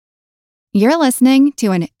You're listening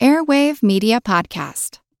to an Airwave Media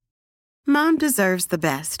Podcast. Mom deserves the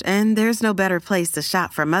best, and there's no better place to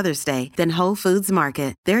shop for Mother's Day than Whole Foods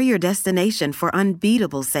Market. They're your destination for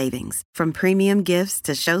unbeatable savings, from premium gifts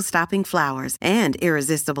to show-stopping flowers and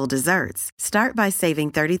irresistible desserts. Start by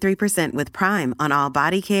saving 33% with Prime on all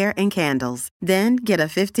body care and candles. Then get a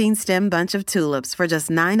 15-stem bunch of tulips for just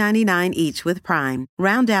 $9.99 each with Prime.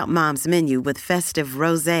 Round out Mom's menu with festive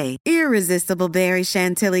rosé, irresistible berry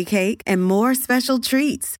chantilly cake, and more special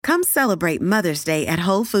treats. Come celebrate Mother's Day at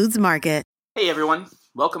Whole Foods Market. Hey everyone,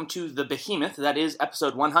 welcome to the behemoth that is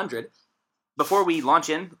episode 100. Before we launch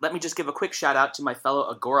in, let me just give a quick shout out to my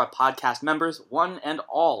fellow Agora podcast members, one and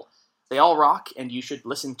all. They all rock, and you should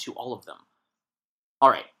listen to all of them.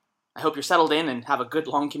 Alright, I hope you're settled in and have a good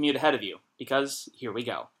long commute ahead of you, because here we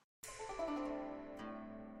go.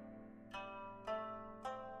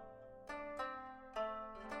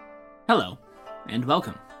 Hello, and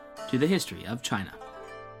welcome to the history of China.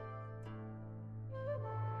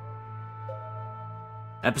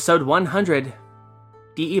 Episode 100,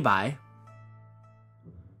 Yi Bai.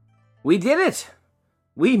 We did it!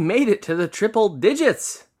 We made it to the triple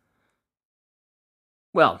digits!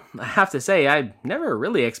 Well, I have to say, I never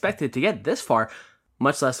really expected to get this far,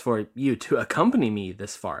 much less for you to accompany me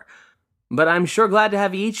this far. But I'm sure glad to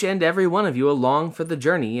have each and every one of you along for the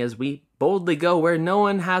journey as we boldly go where no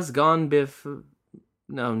one has gone before.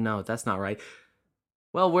 No, that's not right.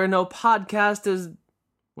 Well, where no podcast is.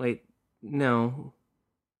 Wait, no.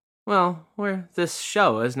 Well, where this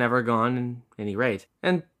show has never gone at any rate,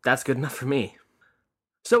 and that's good enough for me.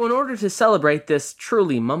 So in order to celebrate this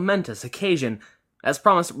truly momentous occasion, as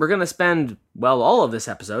promised, we're going to spend, well, all of this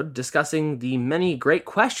episode discussing the many great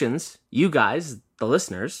questions you guys, the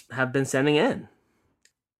listeners, have been sending in.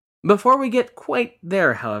 Before we get quite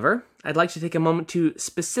there, however, I'd like to take a moment to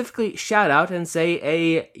specifically shout out and say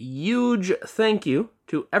a huge thank you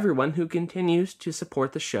to everyone who continues to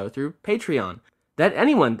support the show through Patreon. That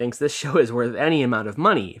anyone thinks this show is worth any amount of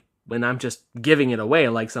money, when I'm just giving it away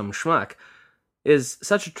like some schmuck, is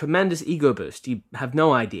such a tremendous ego boost, you have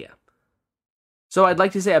no idea. So I'd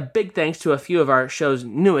like to say a big thanks to a few of our show's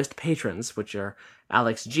newest patrons, which are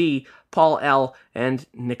Alex G., Paul L., and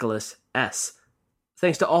Nicholas S.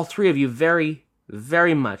 Thanks to all three of you very,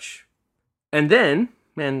 very much. And then,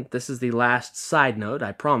 and this is the last side note,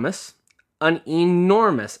 I promise, an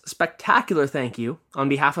enormous, spectacular thank you on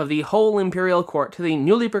behalf of the whole Imperial Court to the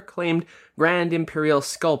newly proclaimed Grand Imperial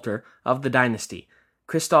Sculptor of the dynasty,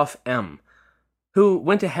 Christoph M., who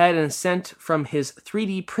went ahead and sent from his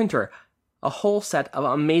 3D printer a whole set of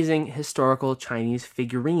amazing historical Chinese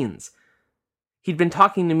figurines. He'd been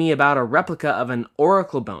talking to me about a replica of an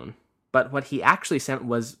oracle bone, but what he actually sent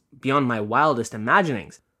was beyond my wildest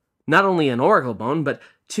imaginings. Not only an oracle bone, but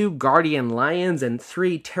 2 guardian lions and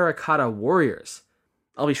 3 terracotta warriors.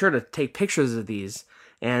 I'll be sure to take pictures of these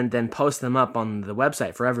and then post them up on the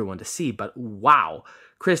website for everyone to see, but wow,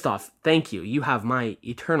 Christoph, thank you. You have my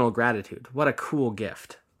eternal gratitude. What a cool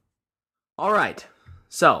gift. Alright,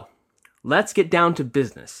 so let's get down to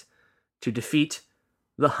business to defeat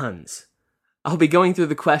the Huns. I'll be going through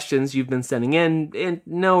the questions you've been sending in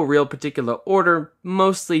no real particular order,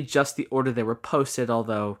 mostly just the order they were posted,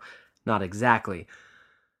 although not exactly.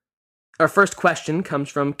 Our first question comes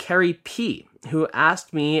from Carrie P., who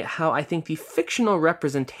asked me how I think the fictional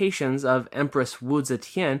representations of Empress Wu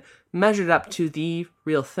Zetian measured up to the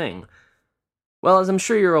real thing. Well, as I'm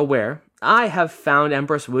sure you're aware, I have found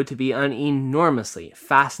Empress Wu to be an enormously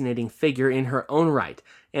fascinating figure in her own right,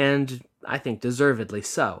 and I think deservedly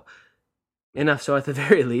so. Enough so, at the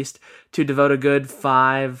very least, to devote a good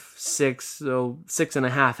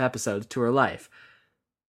 6.5 episodes to her life.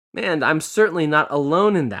 And I'm certainly not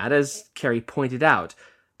alone in that, as Carrie pointed out.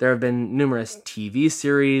 There have been numerous TV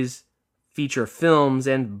series, feature films,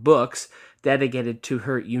 and books dedicated to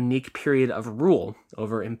her unique period of rule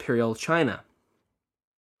over Imperial China.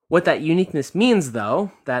 What that uniqueness means,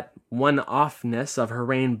 though, that one-offness of her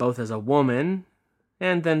reign both as a woman,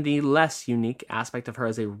 and then the less unique aspect of her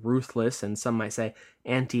as a ruthless and some might say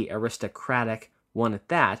anti-aristocratic one at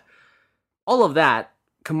that, all of that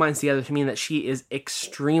combines together to mean that she is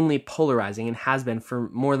extremely polarizing and has been for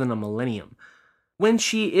more than a millennium. When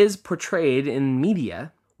she is portrayed in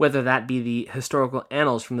media, whether that be the historical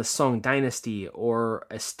annals from the Song Dynasty, or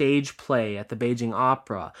a stage play at the Beijing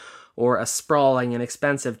Opera, or a sprawling and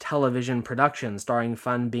expensive television production starring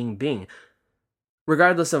Fan Bingbing,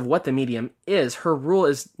 regardless of what the medium is, her rule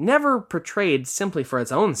is never portrayed simply for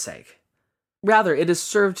its own sake. Rather, it is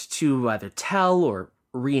served to either tell or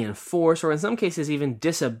reinforce, or in some cases even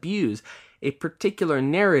disabuse, a particular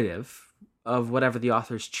narrative of whatever the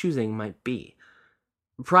author's choosing might be.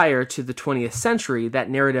 Prior to the 20th century, that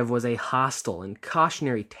narrative was a hostile and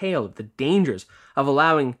cautionary tale of the dangers of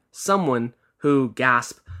allowing someone who,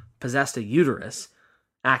 gasp, possessed a uterus,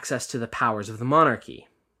 access to the powers of the monarchy,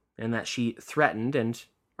 and that she threatened, and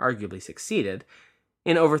arguably succeeded,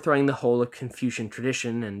 in overthrowing the whole of Confucian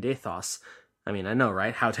tradition and ethos. I mean, I know,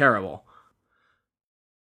 right? How terrible.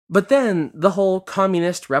 But then the whole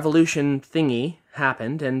communist revolution thingy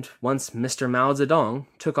happened, and once Mr. Mao Zedong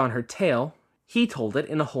took on her tale, he told it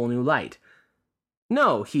in a whole new light.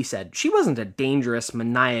 No, he said, she wasn't a dangerous,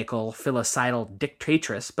 maniacal, filicidal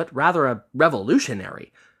dictatress, but rather a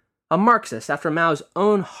revolutionary, a Marxist after Mao's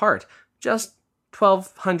own heart, just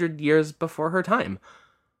 1,200 years before her time.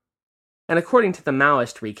 And according to the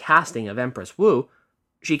Maoist recasting of Empress Wu,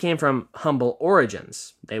 she came from humble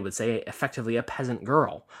origins, they would say effectively a peasant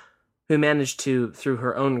girl, who managed to, through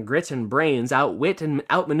her own grit and brains, outwit and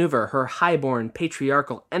outmaneuver her highborn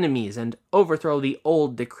patriarchal enemies and overthrow the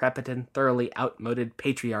old, decrepit, and thoroughly outmoded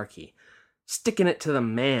patriarchy, sticking it to the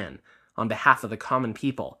man on behalf of the common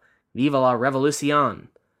people. Viva la revolution!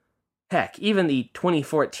 Heck, even the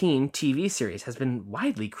 2014 TV series has been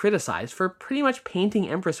widely criticized for pretty much painting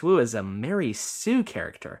Empress Wu as a Mary Sue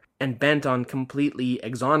character, and bent on completely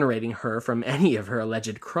exonerating her from any of her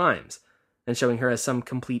alleged crimes, and showing her as some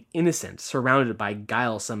complete innocent, surrounded by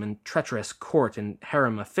guilesome and treacherous court and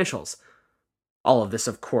harem officials. All of this,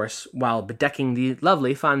 of course, while bedecking the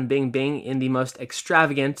lovely Fan Bingbing in the most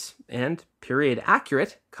extravagant and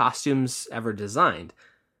period-accurate costumes ever designed.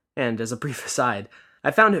 And as a brief aside, I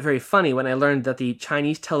found it very funny when I learned that the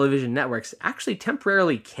Chinese television networks actually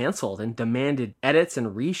temporarily canceled and demanded edits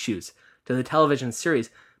and reshoots to the television series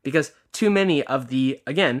because too many of the,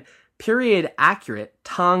 again, period-accurate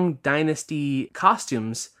Tang Dynasty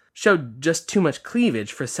costumes showed just too much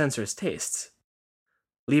cleavage for censors' tastes.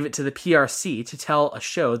 Leave it to the PRC to tell a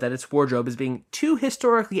show that its wardrobe is being too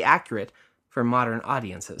historically accurate for modern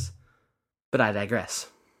audiences. But I digress.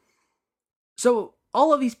 So,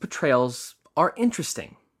 all of these portrayals are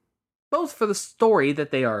interesting, both for the story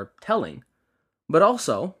that they are telling, but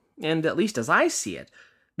also, and at least as I see it,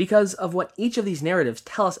 because of what each of these narratives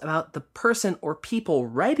tell us about the person or people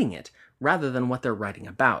writing it, rather than what they're writing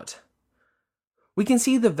about. We can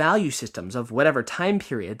see the value systems of whatever time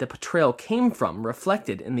period the portrayal came from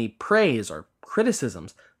reflected in the praise or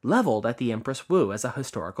criticisms leveled at the Empress Wu as a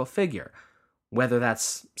historical figure, whether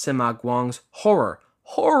that's Sima Guang's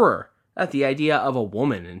horror at the idea of a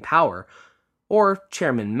woman in power, or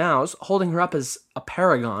Chairman Mao's holding her up as a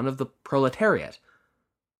paragon of the proletariat.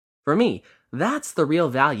 For me, that's the real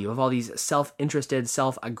value of all these self-interested,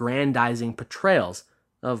 self-aggrandizing portrayals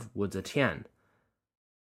of Wu Zetian.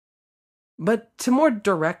 But to more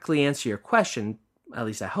directly answer your question, at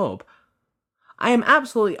least I hope, I am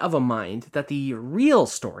absolutely of a mind that the real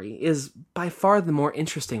story is by far the more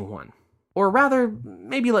interesting one. Or rather,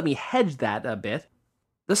 maybe let me hedge that a bit,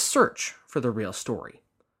 the search for the real story.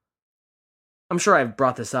 I'm sure I've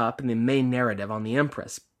brought this up in the main narrative on the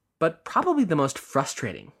Empress, but probably the most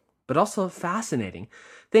frustrating, but also fascinating,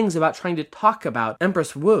 things about trying to talk about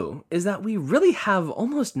Empress Wu is that we really have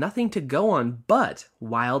almost nothing to go on but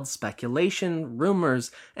wild speculation, rumors,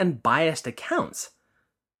 and biased accounts.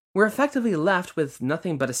 We're effectively left with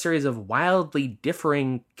nothing but a series of wildly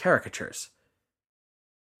differing caricatures.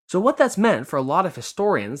 So what that's meant for a lot of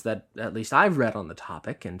historians that at least I've read on the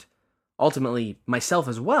topic, and ultimately myself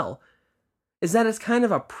as well, is that it's kind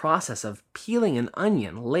of a process of peeling an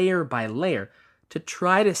onion layer by layer to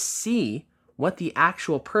try to see what the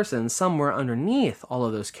actual person somewhere underneath all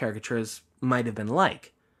of those caricatures might have been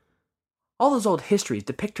like. All those old histories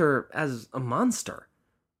depict her as a monster.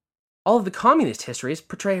 All of the communist histories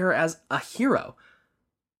portray her as a hero.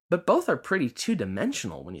 But both are pretty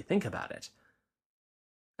two-dimensional when you think about it.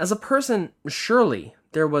 As a person, surely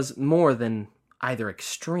there was more than either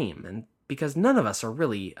extreme, and because none of us are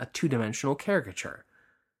really a two-dimensional caricature.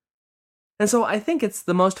 And so I think it's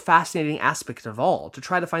the most fascinating aspect of all to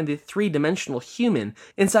try to find the three-dimensional human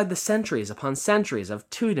inside the centuries upon centuries of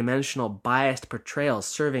two-dimensional biased portrayals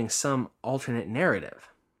serving some alternate narrative.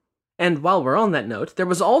 And while we're on that note, there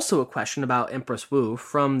was also a question about Empress Wu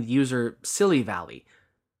from the user Silly Valley,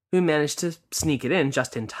 who managed to sneak it in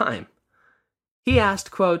just in time. He asked,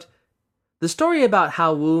 quote, "The story about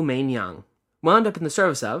how Wu Meinyang wound up in the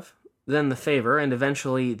service of, then the favor, and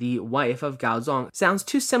eventually the wife of Gao Zong sounds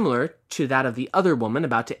too similar to that of the other woman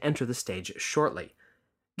about to enter the stage shortly.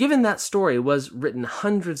 Given that story was written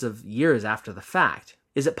hundreds of years after the fact,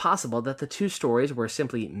 is it possible that the two stories were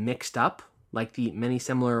simply mixed up, like the many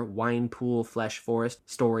similar wine pool flesh forest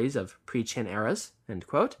stories of pre-Qin eras?" End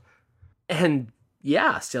quote. And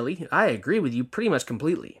yeah, Silly, I agree with you pretty much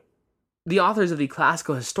completely. The authors of the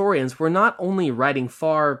classical historians were not only writing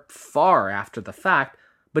far, far after the fact,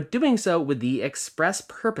 but doing so with the express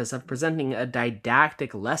purpose of presenting a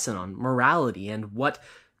didactic lesson on morality and what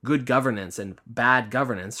good governance and bad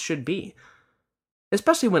governance should be.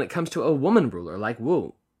 Especially when it comes to a woman ruler like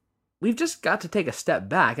Wu. We've just got to take a step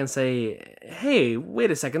back and say, hey, wait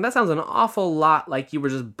a second, that sounds an awful lot like you were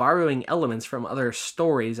just borrowing elements from other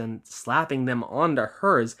stories and slapping them onto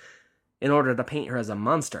hers in order to paint her as a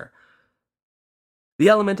monster. The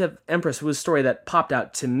element of Empress Wu's story that popped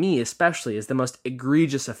out to me especially as the most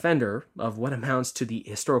egregious offender of what amounts to the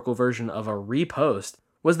historical version of a repost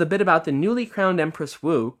was the bit about the newly crowned Empress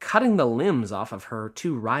Wu cutting the limbs off of her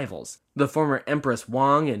two rivals, the former Empress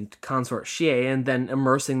Wang and consort Xie, and then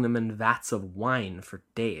immersing them in vats of wine for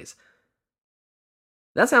days.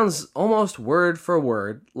 That sounds almost word for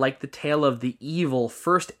word like the tale of the evil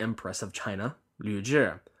first empress of China, Liu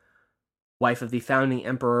Zhi, wife of the founding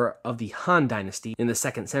emperor of the Han dynasty in the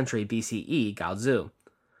 2nd century BCE, Gaozu.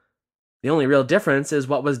 The only real difference is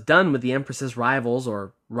what was done with the empress's rivals,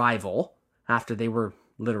 or rival, after they were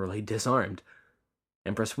literally disarmed.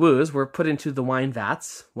 Empress Wu's were put into the wine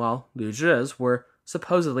vats, while Liu Zhi's were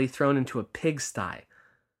supposedly thrown into a pigsty.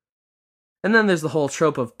 And then there's the whole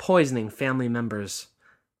trope of poisoning family members.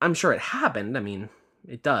 I'm sure it happened,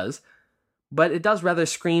 it does, but it does rather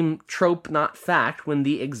scream trope, not fact, when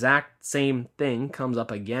the exact same thing comes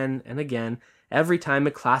up again and again every time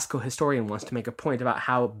a classical historian wants to make a point about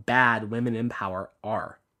how bad women in power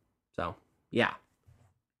are. So, yeah.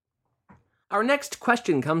 Our next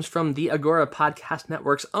question comes from the Agora Podcast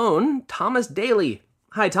Network's own Thomas Daly.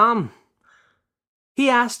 Hi, Tom. He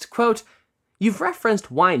asked, quote, "You've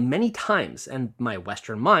referenced wine many times, and my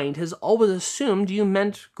Western mind has always assumed you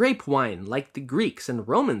meant grape wine like the Greeks and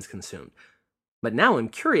Romans consumed. But now I'm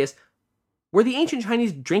curious, were the ancient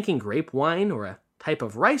Chinese drinking grape wine or a type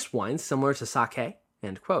of rice wine similar to sake?"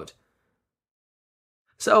 End quote.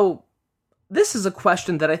 So, this is a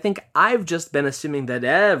question that I think I've just been assuming that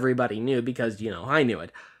everybody knew because, I knew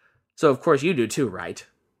it. So of course you do too, right?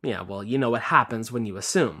 Yeah, well, you know what happens when you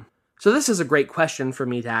assume. So this is a great question for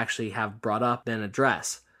me to actually have brought up and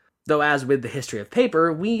address. Though as with the history of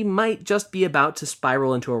paper, we might just be about to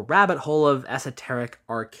spiral into a rabbit hole of esoteric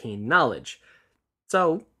arcane knowledge.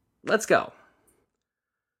 So, let's go.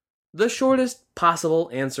 The shortest possible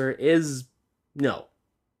answer is no.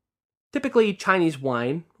 Typically, Chinese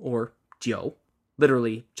wine, or jiu,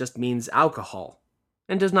 literally just means alcohol,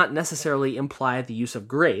 and does not necessarily imply the use of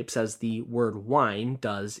grapes as the word wine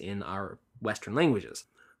does in our Western languages.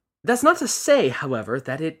 That's not to say, however,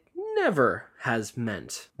 that it never has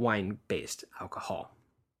meant wine-based alcohol.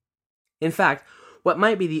 In fact, what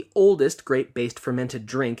might be the oldest grape-based fermented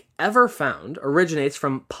drink ever found originates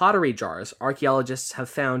from pottery jars archaeologists have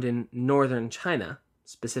found in northern China,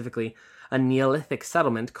 specifically a Neolithic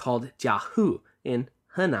settlement called Jiahu in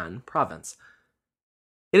Henan province.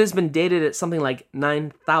 It has been dated at something like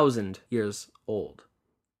 9,000 years old.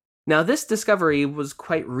 Now, this discovery was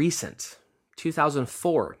quite recent,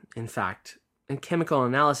 2004, in fact, and chemical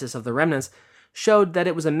analysis of the remnants showed that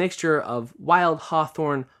it was a mixture of wild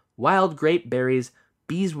hawthorn, wild grape berries,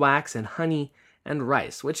 beeswax and honey, and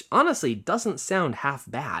rice, which honestly doesn't sound half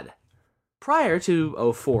bad. Prior to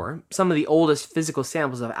 2004, some of the oldest physical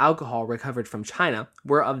samples of alcohol recovered from China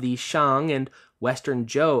were of the Shang and Western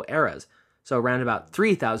Zhou eras, so around about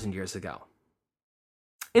 3,000 years ago.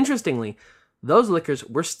 Interestingly, those liquors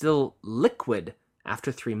were still liquid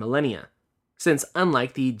after 3 millennia, since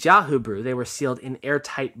unlike the Jiahu brew, they were sealed in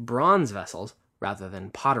airtight bronze vessels rather than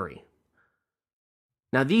pottery.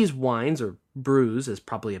 Now these wines, or brews is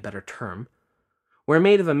probably a better term, were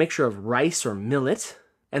made of a mixture of rice or millet,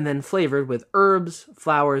 and then flavored with herbs,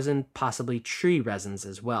 flowers, and possibly tree resins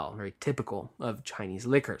as well, very typical of Chinese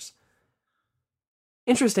liquors.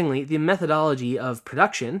 Interestingly, the methodology of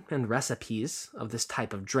production and recipes of this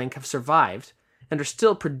type of drink have survived and are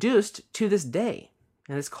still produced to this day,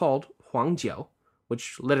 and it's called huangjiu,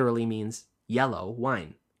 which literally means yellow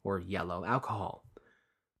wine, or yellow alcohol.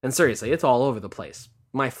 And seriously, it's all over the place.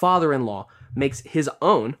 My father-in-law makes his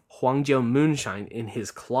own huangjiu moonshine in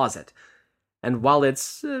his closet, and while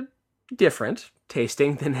it's different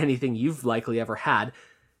tasting than anything you've likely ever had,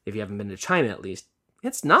 if you haven't been to China at least,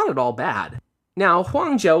 it's not at all bad. Now,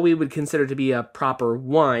 huangjiu we would consider to be a proper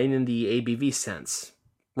wine in the ABV sense,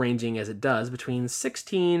 ranging as it does between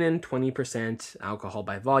 16 and 20% alcohol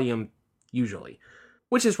by volume, usually,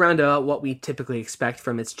 which is round about what we typically expect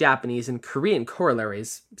from its Japanese and Korean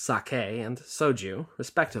corollaries, sake and soju,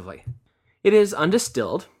 respectively. It is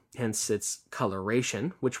undistilled, hence its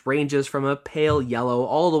coloration, which ranges from a pale yellow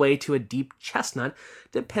all the way to a deep chestnut,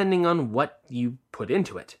 depending on what you put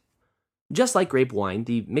into it. Just like grape wine,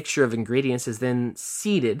 the mixture of ingredients is then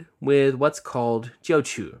seeded with what's called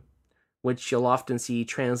jiuqu, which you'll often see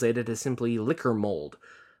translated as simply liquor mold,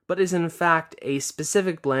 but is in fact a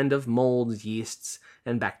specific blend of molds, yeasts,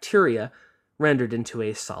 and bacteria rendered into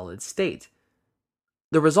a solid state.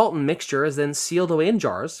 The resultant mixture is then sealed away in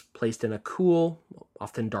jars, placed in a cool,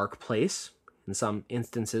 often dark place. In some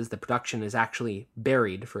instances, the production is actually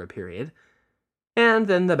buried for a period, and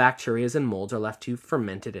then the bacteria and molds are left to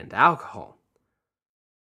ferment it into alcohol.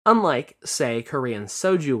 Unlike, say, Korean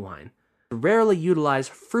soju wine, rarely utilize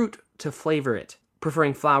fruit to flavor it,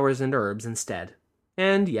 preferring flowers and herbs instead.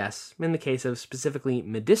 And yes, in the case of specifically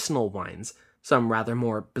medicinal wines, some rather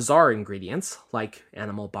more bizarre ingredients, like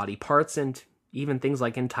animal body parts and even things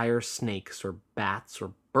like entire snakes or bats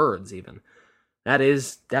or birds even. That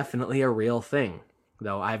is definitely a real thing,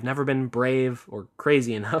 though I've never been brave or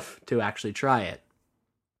crazy enough to actually try it.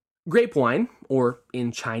 Grape wine, or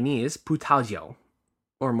in Chinese, putaojiu,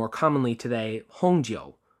 or more commonly today,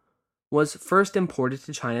 hongjiu, was first imported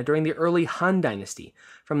to China during the early Han Dynasty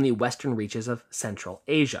from the western reaches of Central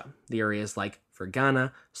Asia, the areas like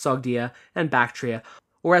Fergana, Sogdia, and Bactria,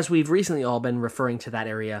 or as we've recently all been referring to that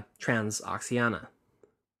area, Transoxiana.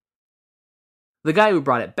 The guy who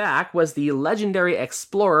brought it back was the legendary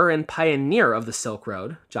explorer and pioneer of the Silk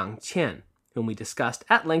Road, Zhang Qian, whom we discussed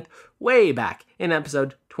at length way back in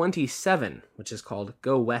episode 27, which is called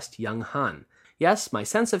Go West Young Han. Yes, my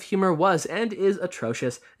sense of humor was and is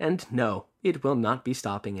atrocious, and no, it will not be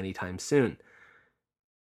stopping anytime soon.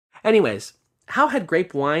 Anyways, how had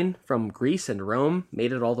grape wine from Greece and Rome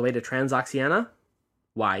made it all the way to Transoxiana?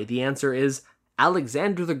 Why, the answer is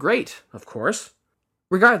Alexander the Great, of course.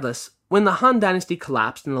 Regardless, when the Han Dynasty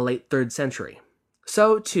collapsed in the late 3rd century,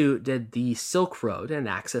 so too did the Silk Road and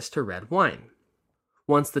access to red wine.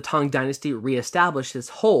 Once the Tang Dynasty reestablished its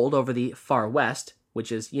hold over the far west,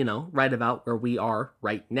 which is, right about where we are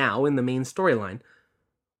right now in the main storyline,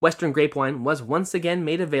 Western grape wine was once again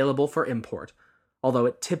made available for import, although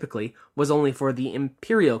it typically was only for the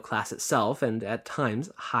imperial class itself and, at times,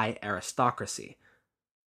 high aristocracy.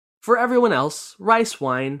 For everyone else, rice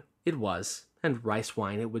wine it was, and rice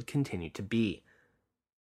wine it would continue to be.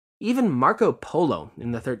 Even Marco Polo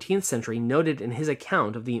in the 13th century noted in his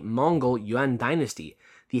account of the Mongol Yuan dynasty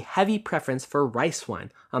the heavy preference for rice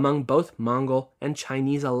wine among both Mongol and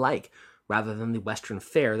Chinese alike, rather than the Western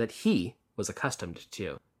fare that he was accustomed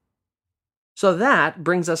to. So that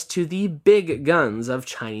brings us to the big guns of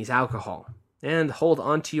Chinese alcohol. And hold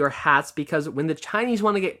on to your hats, because when the Chinese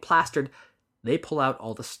want to get plastered, they pull out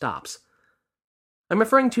all the stops. I'm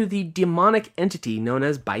referring to the demonic entity known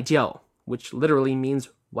as baijiu, which literally means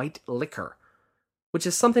white liquor, which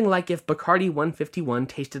is something like if Bacardi 151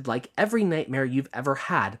 tasted like every nightmare you've ever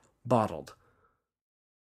had, bottled.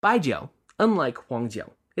 Baijiu, unlike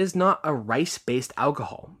huangjiu, is not a rice-based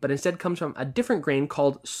alcohol, but instead comes from a different grain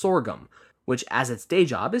called sorghum, which as its day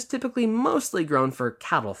job is typically mostly grown for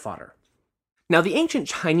cattle fodder. Now, the ancient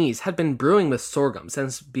Chinese had been brewing with sorghum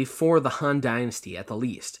since before the Han Dynasty at the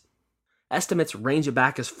least. Estimates range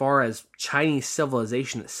back as far as Chinese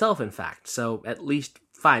civilization itself, in fact, so at least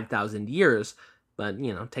 5,000 years, but,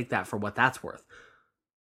 take that for what that's worth.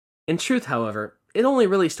 In truth, however, it only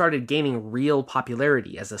really started gaining real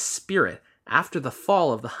popularity as a spirit after the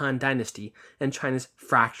fall of the Han Dynasty and China's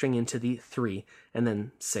fracturing into the 3 and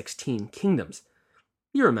then 16 kingdoms.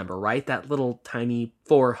 You remember, right? That little tiny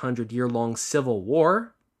 400-year-long civil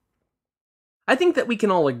war? I think that we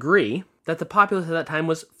can all agree that the populace at that time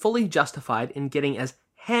was fully justified in getting as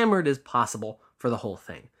hammered as possible for the whole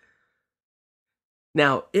thing.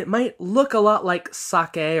 Now, it might look a lot like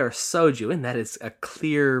sake or soju, in that it's a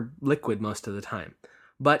clear liquid most of the time,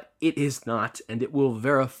 but it is not, and it will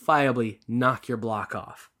verifiably knock your block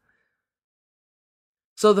off.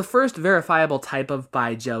 So the first verifiable type of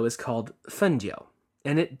baijiu is called fenjiu,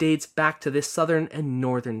 and it dates back to the southern and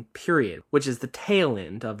northern period, which is the tail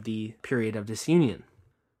end of the period of disunion.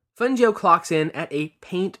 Fenjiu clocks in at a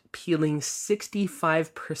paint-peeling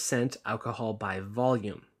 65% alcohol by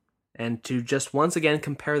volume. And to just once again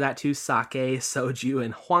compare that to sake, soju,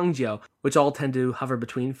 and huangjiu, which all tend to hover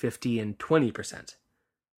between 50 and 20%.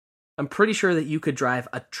 I'm pretty sure that you could drive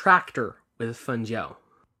a tractor with fenjiu.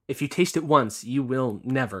 If you taste it once, you will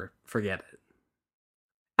never forget it.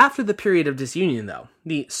 After the period of disunion, though,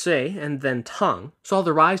 the Sui and then Tang saw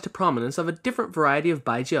the rise to prominence of a different variety of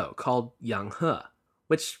baijiu called Yanghe,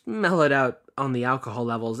 which mellowed out on the alcohol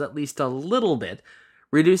levels at least a little bit,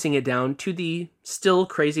 reducing it down to the still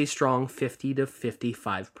crazy strong 50 to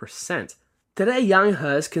 55%. Today,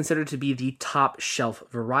 Yanghe is considered to be the top shelf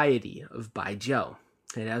variety of baijiu,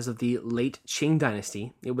 and as of the late Qing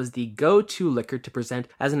dynasty, it was the go-to liquor to present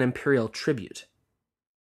as an imperial tribute.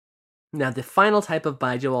 Now, the final type of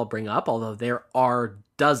baijiu I'll bring up, although there are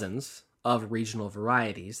dozens of regional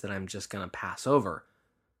varieties that I'm just going to pass over.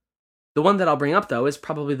 The one that I'll bring up, though, is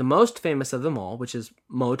probably the most famous of them all, which is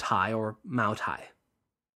Mo Tai or Mao Tai.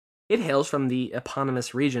 It hails from the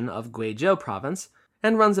eponymous region of Guizhou province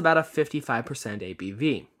and runs about a 55%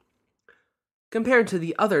 ABV. Compared to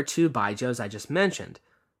the other two baijius I just mentioned,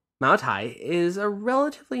 Mao Tai is a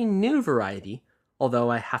relatively new variety,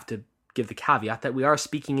 although I have to give the caveat that we are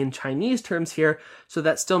speaking in Chinese terms here, so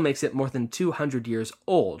that still makes it more than 200 years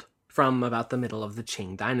old, from about the middle of the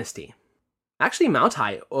Qing dynasty. Actually, Mao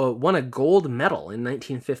Tai won a gold medal in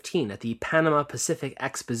 1915 at the Panama Pacific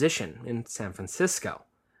Exposition in San Francisco.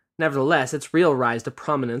 Nevertheless, its real rise to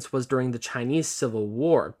prominence was during the Chinese Civil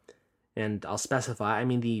War, and I'll specify, I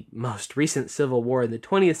mean the most recent civil war in the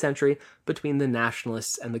 20th century between the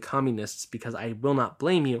nationalists and the communists, because I will not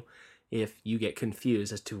blame you if you get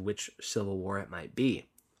confused as to which civil war it might be.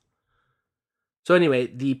 So anyway,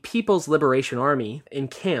 the People's Liberation Army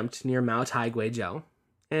encamped near Mao Tai Guizhou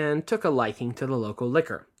and took a liking to the local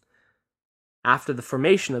liquor. After the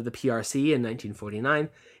formation of the PRC in 1949,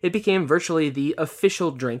 it became virtually the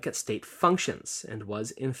official drink at state functions, and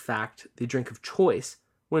was, in fact, the drink of choice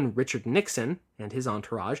when Richard Nixon and his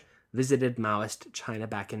entourage visited Maoist China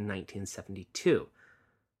back in 1972.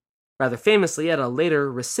 Rather famously, at a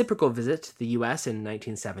later reciprocal visit to the US in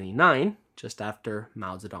 1979, just after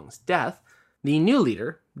Mao Zedong's death, the new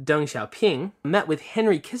leader, Deng Xiaoping, met with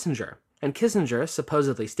Henry Kissinger, and Kissinger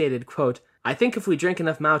supposedly stated, quote, "I think if we drink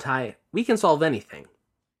enough Mao Tai, we can solve anything,"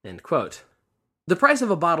 end quote. The price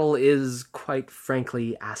of a bottle is, quite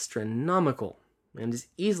frankly, astronomical, and is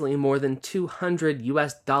easily more than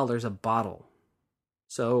 $200 a bottle.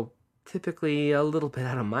 So, typically a little bit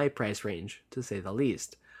out of my price range, to say the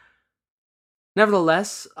least.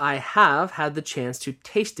 Nevertheless, I have had the chance to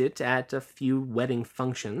taste it at a few wedding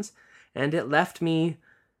functions, and it left me,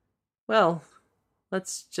 well,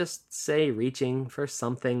 let's just say reaching for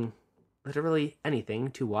something, literally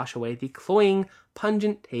anything, to wash away the cloying,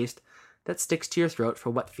 pungent taste that sticks to your throat for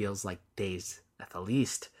what feels like days at the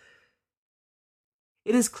least.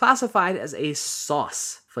 It is classified as a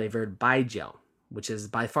sauce-flavored baijiu, which is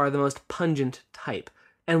by far the most pungent type,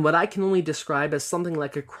 and what I can only describe as something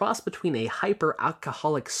like a cross between a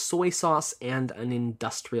hyper-alcoholic soy sauce and an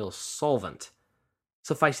industrial solvent.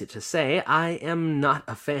 Suffice it to say, I am not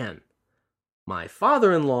a fan. My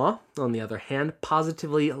father-in-law, on the other hand,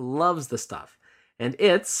 positively loves the stuff, and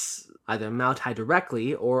it's, either Mao Tai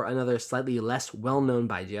directly or another slightly less well-known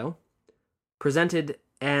baijiu, presented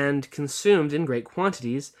and consumed in great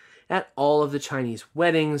quantities at all of the Chinese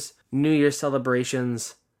weddings, New Year's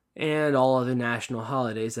celebrations, and all other national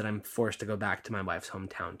holidays that I'm forced to go back to my wife's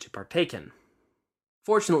hometown to partake in.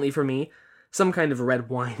 Fortunately for me, some kind of red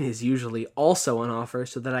wine is usually also on offer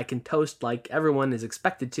so that I can toast like everyone is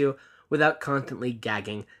expected to without constantly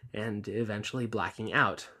gagging and eventually blacking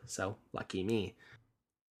out. So, lucky me.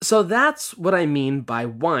 So that's what I mean by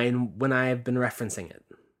wine when I have been referencing it.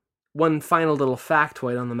 One final little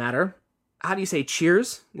factoid on the matter. How do you say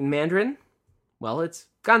cheers in Mandarin? Well, it's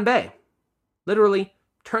ganbei. Literally,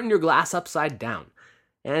 turn your glass upside down,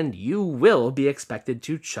 and you will be expected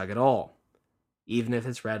to chug it all. Even if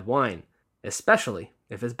it's red wine, especially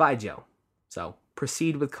if it's baijiu. So,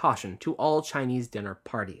 proceed with caution to all Chinese dinner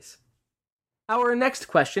parties. Our next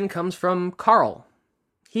question comes from Carl.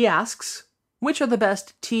 He asks, which are the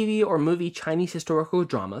best TV or movie Chinese historical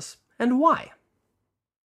dramas, and why?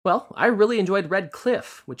 Well, I really enjoyed Red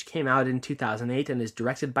Cliff, which came out in 2008 and is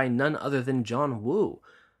directed by none other than John Woo.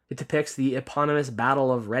 It depicts the eponymous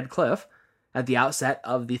Battle of Red Cliff at the outset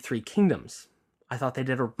of the Three Kingdoms. I thought they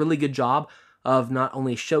did a really good job of not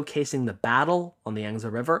only showcasing the battle on the Yangtze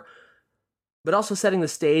River, but also setting the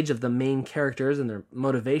stage of the main characters and their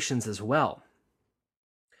motivations as well.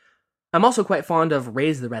 I'm also quite fond of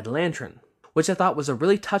Raise the Red Lantern, which I thought was a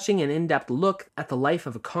really touching and in-depth look at the life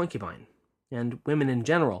of a concubine, and women in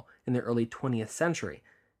general in the early 20th century,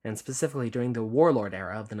 and specifically during the warlord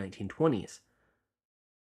era of the 1920s.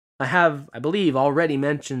 I have, I believe, already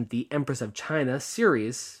mentioned the Empress of China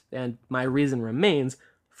series, and my reason remains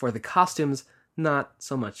for the costumes, not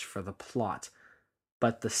so much for the plot.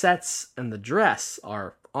 But the sets and the dress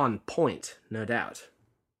are on point, no doubt.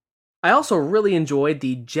 I also really enjoyed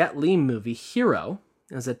the Jet Li movie Hero,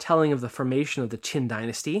 as a telling of the formation of the Qin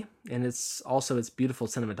dynasty, and it's also its beautiful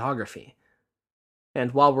cinematography.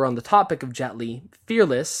 And while we're on the topic of Jet Li,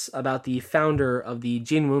 Fearless, about the founder of the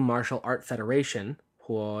Jinwu Martial Art Federation,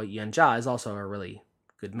 Huo Yuanjia, is also a really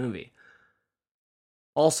good movie.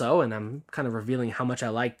 Also, and I'm kind of revealing how much I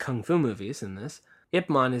like kung fu movies in this, Ip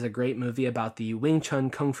Man is a great movie about the Wing Chun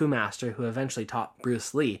kung fu master who eventually taught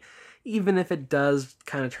Bruce Lee, even if it does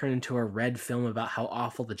kind of turn into a red film about how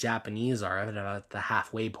awful the Japanese are at about the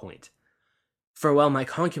halfway point. Farewell My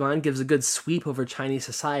Concubine gives a good sweep over Chinese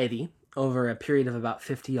society over a period of about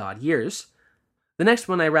 50-odd years. The next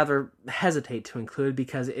one I rather hesitate to include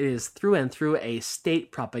because it is through and through a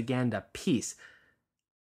state propaganda piece,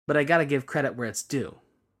 but I gotta give credit where it's due.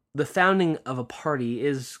 The founding of a party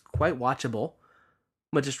is quite watchable,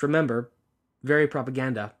 but just remember, very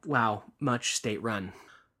propaganda, wow, much state-run.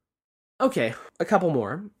 Okay, a couple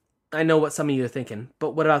more. I know what some of you are thinking,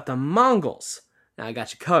 but what about the Mongols? Now I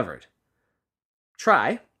got you covered.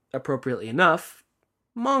 Try, appropriately enough,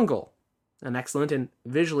 Mongol, an excellent and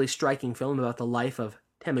visually striking film about the life of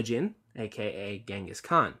Temujin, aka Genghis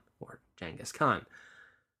Khan, or Genghis Khan.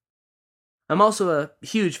 I'm also a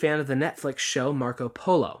huge fan of the Netflix show Marco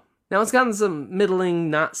Polo. Now, it's gotten some middling,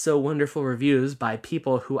 not-so-wonderful reviews by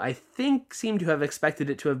people who I think seem to have expected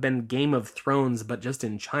it to have been Game of Thrones, but just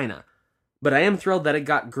in China. But I am thrilled that it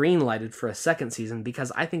got green-lighted for a second season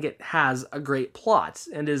because I think it has a great plot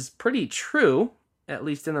and is pretty true, at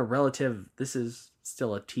least in a relative, this is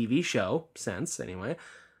still a TV show sense anyway,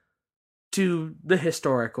 to the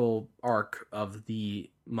historical arc of the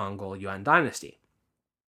Mongol Yuan dynasty.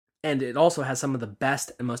 And it also has some of the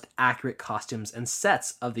best and most accurate costumes and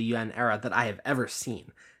sets of the Yuan era that I have ever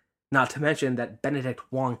seen. Not to mention that Benedict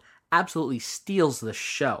Wong absolutely steals the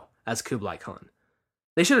show as Kublai Khan.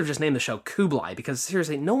 They should have just named the show Kublai, because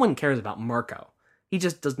seriously, no one cares about Marco. He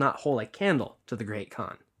just does not hold a candle to the Great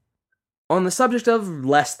Khan. On the subject of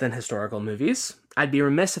less than historical movies, I'd be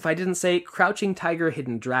remiss if I didn't say Crouching Tiger,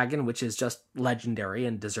 Hidden Dragon, which is just legendary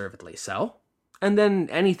and deservedly so. And then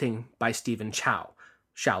anything by Stephen Chow.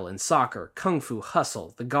 Shaolin Soccer, Kung Fu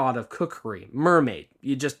Hustle, The God of Cookery, Mermaid.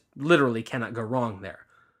 You just literally cannot go wrong there.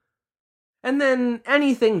 And then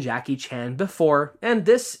anything Jackie Chan before, and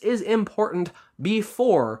this is important,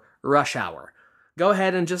 before Rush Hour. Go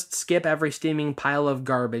ahead and just skip every steaming pile of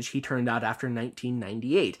garbage he turned out after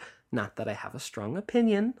 1998. Not that I have a strong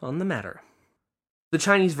opinion on the matter. The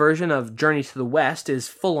Chinese version of Journey to the West is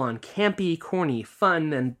full-on campy, corny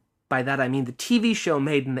fun, and by that I mean the TV show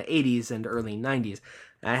made in the 80s and early 90s.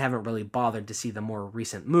 I haven't really bothered to see the more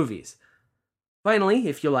recent movies. Finally,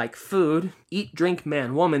 if you like food, Eat, Drink,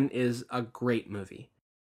 Man, Woman is a great movie.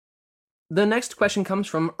 The next question comes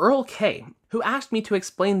from Earl K., who asked me to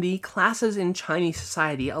explain the classes in Chinese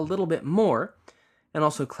society a little bit more, and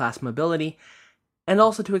also class mobility, and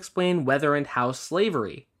also to explain whether and how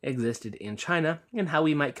slavery existed in China, and how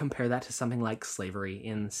we might compare that to something like slavery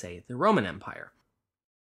in, say, the Roman Empire.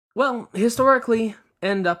 Well, historically,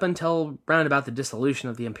 and up until round about the dissolution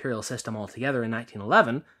of the imperial system altogether in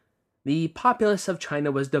 1911, the populace of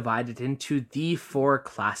China was divided into the 4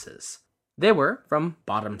 classes. They were, from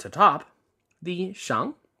bottom to top, the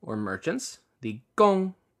shang, or merchants, the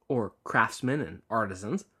gong, or craftsmen and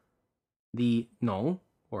artisans, the nong,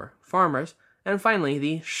 or farmers, and finally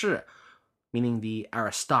the shi, meaning the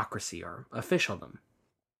aristocracy or officialdom.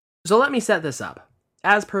 So let me set this up.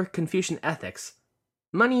 As per Confucian ethics,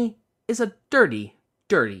 money is a dirty,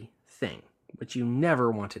 dirty thing, which you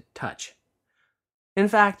never want to touch. In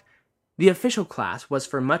fact, the official class was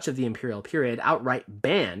for much of the imperial period outright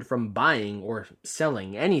banned from buying or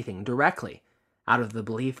selling anything directly, out of the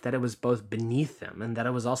belief that it was both beneath them and that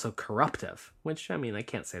it was also corruptive, which, I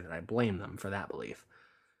can't say that I blame them for that belief.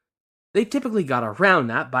 They typically got around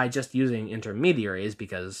that by just using intermediaries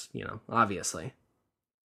because, obviously.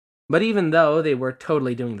 But even though they were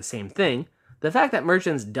totally doing the same thing, the fact that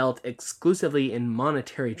merchants dealt exclusively in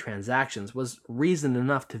monetary transactions was reason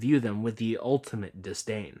enough to view them with the ultimate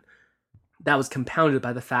disdain. That was compounded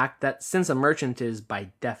by the fact that since a merchant is, by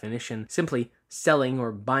definition, simply selling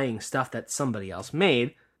or buying stuff that somebody else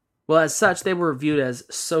made, well, as such, they were viewed as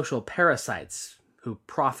social parasites who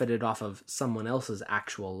profited off of someone else's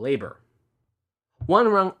actual labor. One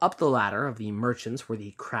rung up the ladder of the merchants were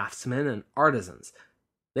the craftsmen and artisans.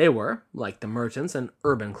 They were, like the merchants, an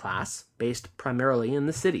urban class, based primarily in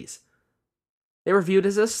the cities. They were viewed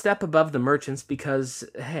as a step above the merchants because,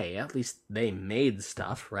 hey, at least they made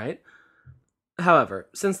stuff, right? However,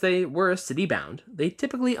 since they were city-bound, they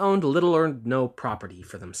typically owned little or no property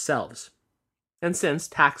for themselves. And since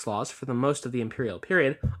tax laws for the most of the imperial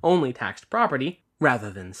period only taxed property rather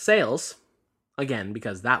than sales, again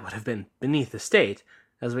because that would have been beneath the state,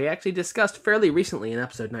 as we actually discussed fairly recently in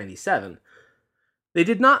episode 97, they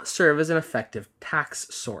did not serve as an effective tax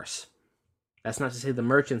source. That's not to say the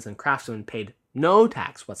merchants and craftsmen paid no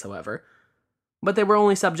tax whatsoever, but they were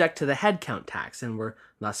only subject to the headcount tax and were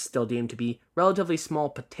thus still deemed to be relatively small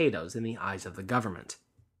potatoes in the eyes of the government.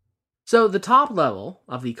 So the top level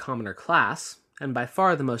of the commoner class, and by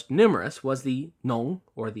far the most numerous, was the Nong,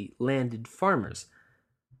 or the landed farmers.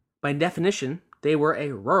 By definition, they were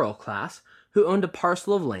a rural class who owned a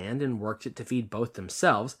parcel of land and worked it to feed both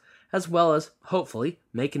themselves, as well as, hopefully,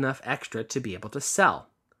 make enough extra to be able to sell.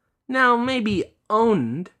 Now, maybe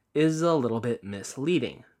owned is a little bit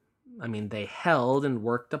misleading. I mean, they held and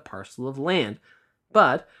worked a parcel of land,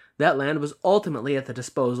 but that land was ultimately at the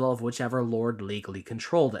disposal of whichever lord legally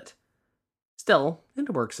controlled it. Still,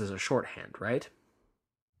 it works as a shorthand, right?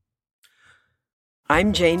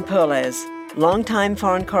 I'm Jane Perlez, longtime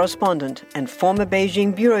foreign correspondent and former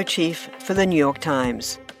Beijing bureau chief for the New York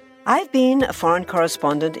Times. I've been a foreign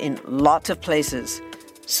correspondent in lots of places: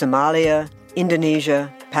 Somalia,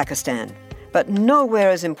 Indonesia, Pakistan, but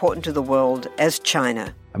nowhere as important to the world as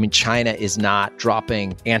China. I mean, China is not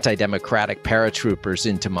dropping anti-democratic paratroopers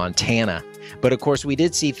into Montana. But of course, we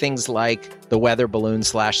did see things like the weather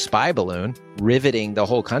balloon/spy balloon riveting the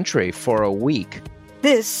whole country for a week.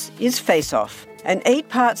 This is Face Off, an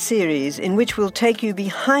 8-part series in which we'll take you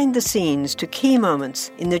behind the scenes to key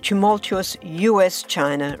moments in the tumultuous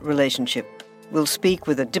U.S.-China relationship. We'll speak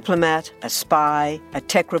with a diplomat, a spy, a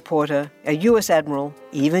tech reporter, a U.S. admiral,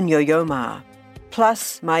 even Yo-Yo Ma.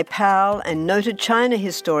 Plus, my pal and noted China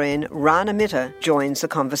historian Rana Mitter joins the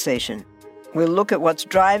conversation. We'll look at what's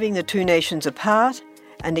driving the two nations apart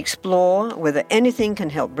and explore whether anything can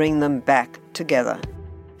help bring them back together.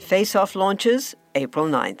 Face Off launches April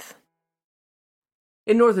 9th.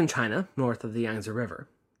 In northern China, north of the Yangtze River,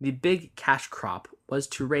 the big cash crop was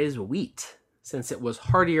to raise wheat, since it was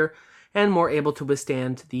hardier and more able to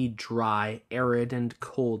withstand the dry, arid, and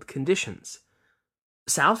cold conditions.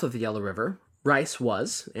 South of the Yellow River, rice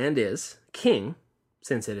was, and is, king,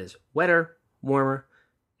 since it is wetter, warmer,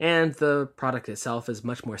 and the product itself is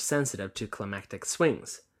much more sensitive to climatic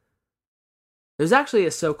swings. There's actually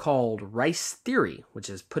a so-called rice theory, which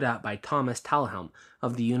is put out by Thomas Talhelm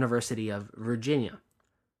of the University of Virginia.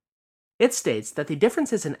 It states that the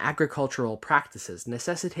differences in agricultural practices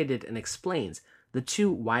necessitated and explains the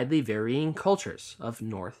two widely varying cultures of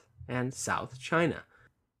North and South China.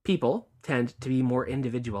 People tend to be more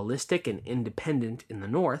individualistic and independent in the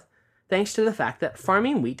North, thanks to the fact that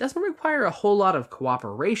farming wheat doesn't require a whole lot of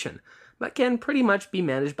cooperation, but can pretty much be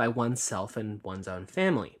managed by oneself and one's own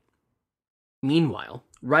family. Meanwhile,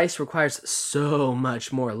 rice requires so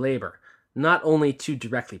much more labor, not only to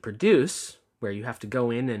directly produce, where you have to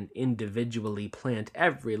go in and individually plant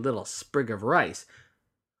every little sprig of rice,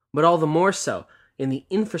 but all the more so in the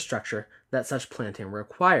infrastructure that such planting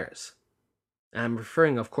requires. I'm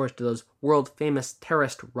referring, of course, to those world-famous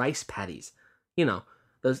terraced rice paddies. You know,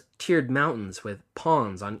 those tiered mountains with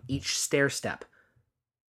ponds on each stair-step.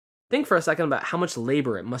 Think for a second about how much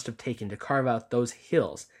labor it must have taken to carve out those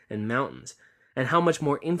hills and mountains, and how much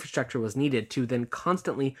more infrastructure was needed to then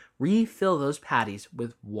constantly refill those paddies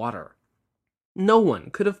with water. No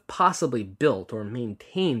one could have possibly built or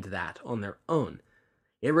maintained that on their own.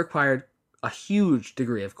 It required a huge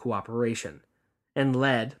degree of cooperation, and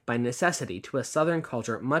led, by necessity, to a southern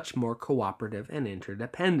culture much more cooperative and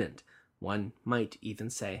interdependent. One might even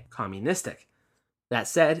say communistic. That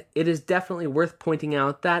said, it is definitely worth pointing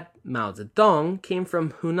out that Mao Zedong came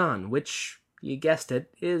from Hunan, which, you guessed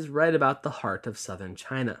it, is right about the heart of southern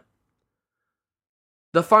China.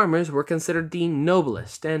 The farmers were considered the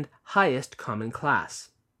noblest and highest common class.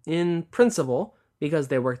 In principle, because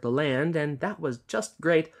they worked the land, and that was just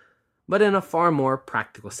great, but in a far more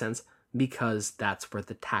practical sense, because that's where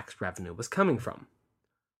the tax revenue was coming from.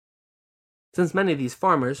 Since many of these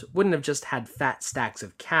farmers wouldn't have just had fat stacks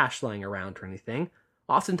of cash lying around or anything,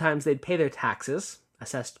 oftentimes they'd pay their taxes,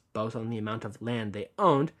 assessed both on the amount of land they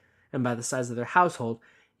owned and by the size of their household,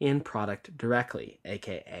 in product directly,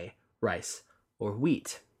 aka rice or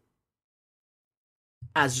wheat.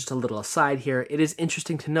 As just a little aside here, it is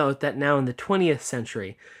interesting to note that now in the 20th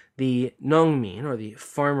century, the Nongmin, or the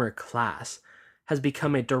farmer class, has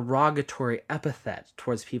become a derogatory epithet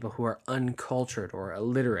towards people who are uncultured or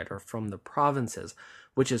illiterate or from the provinces,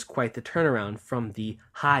 which is quite the turnaround from the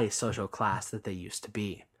high social class that they used to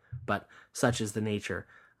be. But such is the nature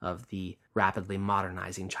of the rapidly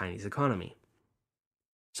modernizing Chinese economy.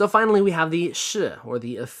 So finally we have the Shi, or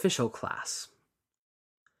the official class.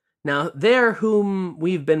 Now, they're whom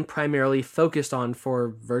we've been primarily focused on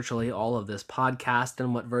for virtually all of this podcast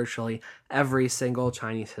and what virtually every single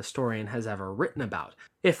Chinese historian has ever written about.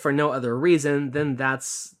 If for no other reason, then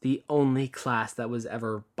that's the only class that was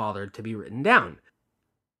ever bothered to be written down.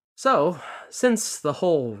 So, since the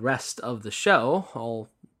whole rest of the show, all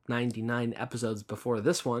 99 episodes before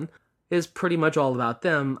this one, is pretty much all about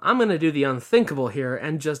them, I'm going to do the unthinkable here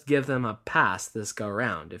and just give them a pass this go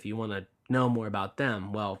around. If you want to know more about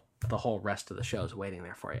them, well, the whole rest of the show is waiting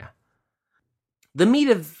there for you. The meat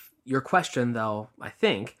of your question, though, I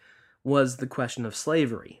think, was the question of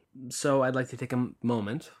slavery. So I'd like to take a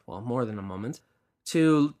moment, well, more than a moment,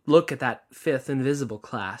 to look at that fifth invisible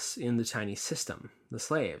class in the Chinese system, the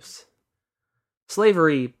slaves.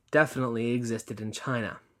 Slavery definitely existed in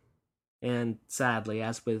China. And sadly,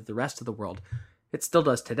 as with the rest of the world, it still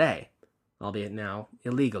does today, albeit now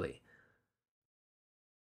illegally.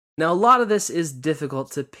 Now, a lot of this is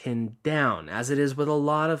difficult to pin down, as it is with a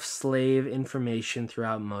lot of slave information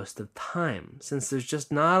throughout most of time, since there's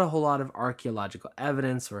just not a whole lot of archaeological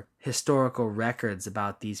evidence or historical records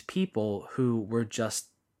about these people who were just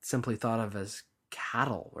simply thought of as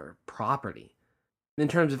cattle or property. In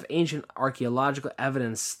terms of ancient archaeological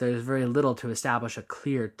evidence, there's very little to establish a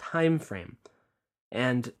clear time frame.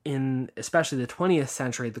 And in especially the 20th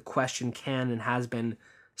century, the question can and has been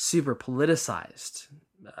super politicized,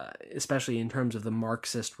 especially in terms of the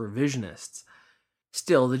Marxist revisionists.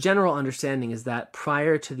 Still, the general understanding is that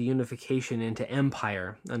prior to the unification into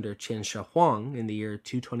empire under Qin Shi Huang in the year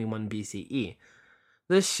 221 BCE,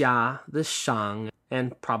 the Xia, the Shang,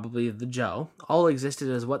 and probably the Zhou all existed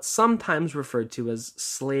as what's sometimes referred to as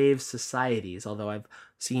slave societies, although I've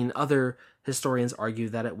seen other historians argue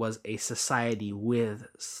that it was a society with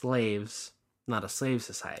slaves, not a slave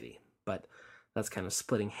society, but that's kind of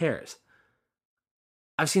splitting hairs.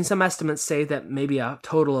 I've seen some estimates say that maybe a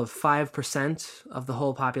total of 5% of the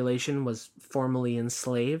whole population was formerly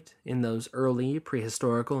enslaved in those early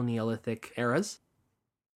prehistorical Neolithic eras.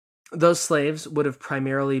 Those slaves would have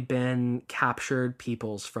primarily been captured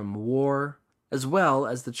peoples from war, as well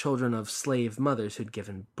as the children of slave mothers who'd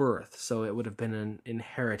given birth, so it would have been an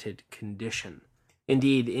inherited condition.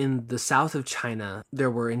 Indeed, in the south of China,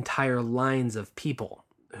 there were entire lines of people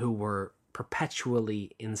who were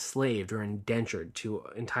perpetually enslaved or indentured to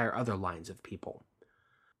entire other lines of people.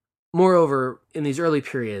 Moreover, in these early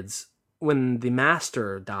periods, when the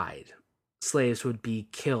master died, slaves would be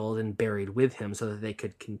killed and buried with him so that they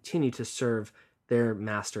could continue to serve their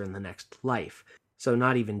master in the next life. So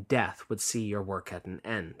not even death would see your work at an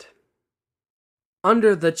end.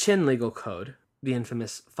 Under the Qin legal code, the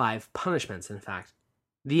infamous 5 punishments, in fact,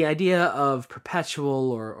 the idea of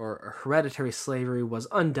perpetual or hereditary slavery was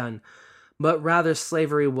undone, but rather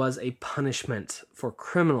slavery was a punishment for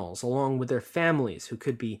criminals along with their families who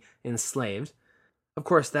could be enslaved. Of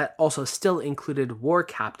course, that also still included war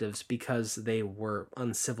captives because they were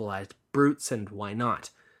uncivilized brutes, and why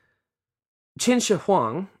not? Qin Shi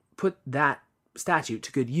Huang put that statute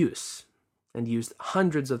to good use and used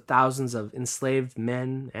hundreds of thousands of enslaved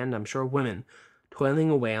men, and I'm sure women, toiling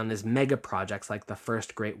away on his mega projects like the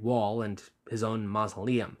First Great Wall and his own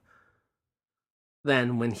mausoleum.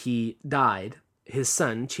 Then, when he died, his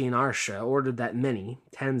son, Qin Ershi, ordered that many,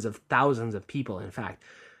 tens of thousands of people, in fact,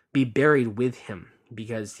 be buried with him,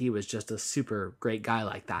 because he was just a super great guy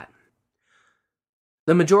like that.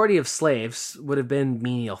 The majority of slaves would have been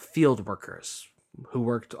menial field workers, who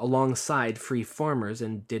worked alongside free farmers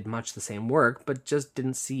and did much the same work, but just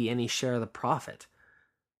didn't see any share of the profit.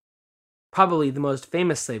 Probably the most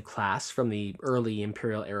famous slave class from the early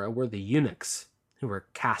imperial era were the eunuchs, who were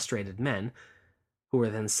castrated men, who were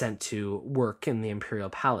then sent to work in the imperial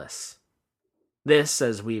palace. This,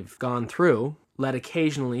 as we've gone through, led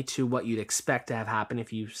occasionally to what you'd expect to have happen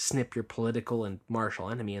if you snip your political and martial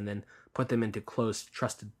enemy and then put them into close,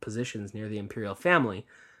 trusted positions near the imperial family.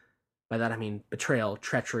 By that I mean betrayal,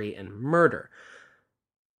 treachery, and murder.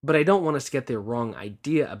 But I don't want us to get the wrong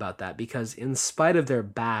idea about that, because in spite of their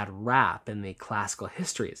bad rap in the classical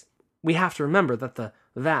histories, we have to remember that the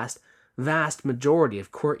vast majority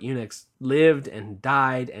of court eunuchs lived and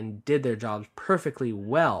died and did their jobs perfectly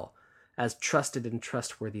well as trusted and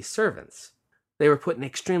trustworthy servants. They were put in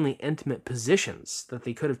extremely intimate positions that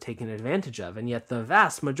they could have taken advantage of, and yet the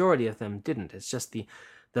vast majority of them didn't. It's just the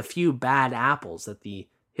few bad apples that the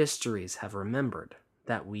histories have remembered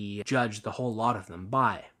that we judge the whole lot of them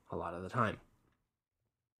by a lot of the time.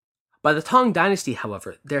 By the Tang Dynasty,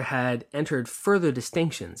 however, there had entered further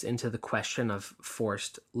distinctions into the question of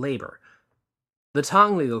forced labor. The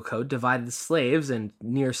Tang legal code divided slaves and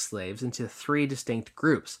near slaves into 3 distinct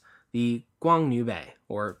groups: the Guangnu Bei,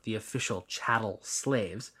 or the official chattel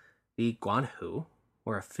slaves, the Guanhu,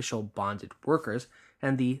 or official bonded workers,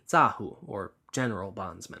 and the Zahu, or general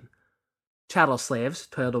bondsmen. Chattel slaves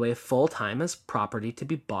toiled away full-time as property to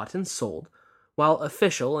be bought and sold, while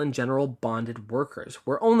official and general bonded workers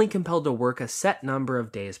were only compelled to work a set number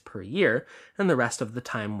of days per year, and the rest of the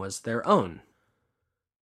time was their own.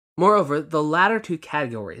 Moreover, the latter two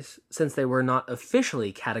categories, since they were not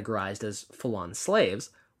officially categorized as full-on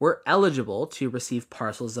slaves, were eligible to receive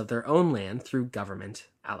parcels of their own land through government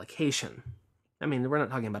allocation. I mean, we're not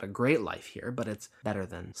talking about a great life here, but it's better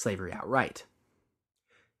than slavery outright.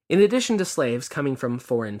 In addition to slaves coming from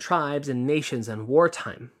foreign tribes and nations in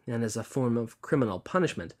wartime, and as a form of criminal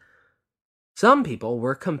punishment, some people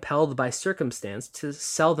were compelled by circumstance to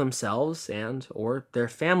sell themselves and or their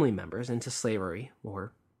family members into slavery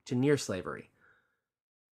or to near slavery.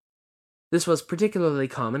 This was particularly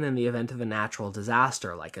common in the event of a natural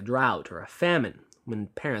disaster like a drought or a famine, when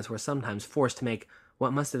parents were sometimes forced to make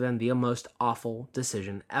what must have been the most awful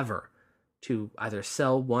decision ever, to either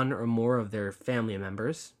sell one or more of their family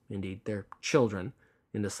members, indeed their children,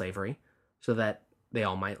 into slavery, so that they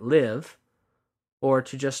all might live, or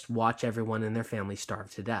to just watch everyone in their family starve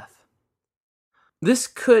to death. This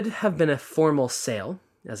could have been a formal sale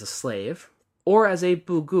as a slave, or as a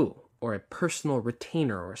bugu, or a personal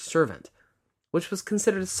retainer or servant, which was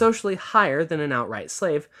considered socially higher than an outright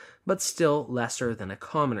slave, but still lesser than a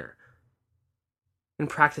commoner. In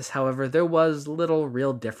practice, however, there was little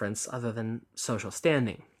real difference other than social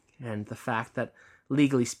standing, and the fact that,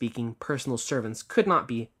 legally speaking, personal servants could not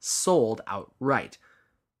be sold outright,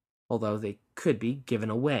 although they could be given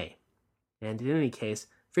away. And in any case,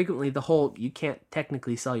 frequently the whole "you can't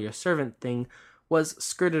technically sell your servant" thing was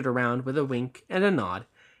skirted around with a wink and a nod,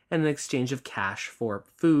 and an exchange of cash for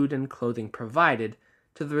food and clothing provided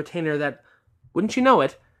to the retainer that, wouldn't you know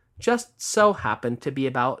it, just so happened to be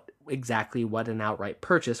about exactly what an outright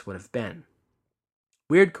purchase would have been.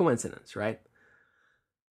 Weird coincidence, right?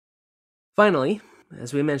 Finally,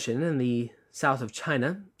 as we mentioned, in the south of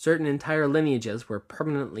China, certain entire lineages were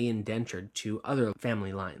permanently indentured to other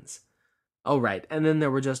family lines. Oh, right, and then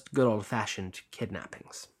there were just good old-fashioned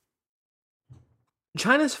kidnappings.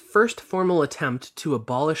 China's first formal attempt to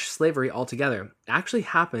abolish slavery altogether actually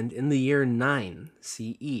happened in the year 9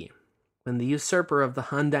 CE, when the usurper of the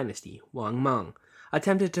Han Dynasty, Wang Mang,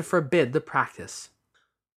 attempted to forbid the practice.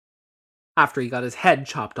 After he got his head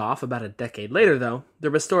chopped off about a decade later, though, the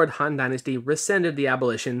restored Han Dynasty rescinded the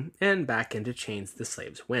abolition, and back into chains the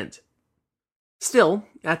slaves went. Still,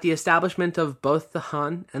 at the establishment of both the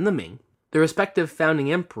Han and the Ming, the respective founding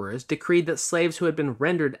emperors decreed that slaves who had been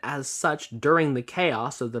rendered as such during the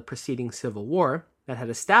chaos of the preceding civil war that had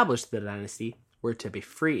established the dynasty were to be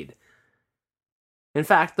freed. In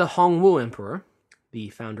fact, the Hongwu Emperor, the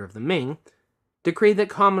founder of the Ming, decreed that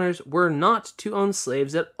commoners were not to own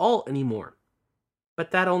slaves at all anymore,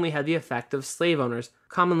 but that only had the effect of slave owners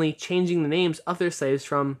commonly changing the names of their slaves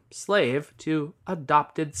from slave to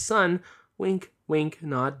adopted son, wink, wink,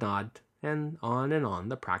 nod, nod, and on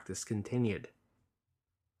the practice continued.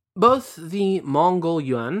 Both the Mongol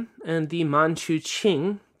Yuan and the Manchu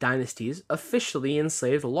Qing dynasties officially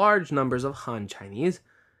enslaved large numbers of Han Chinese,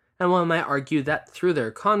 and one might argue that through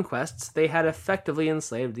their conquests they had effectively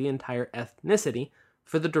enslaved the entire ethnicity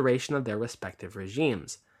for the duration of their respective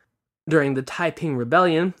regimes. During the Taiping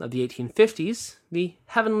Rebellion of the 1850s, the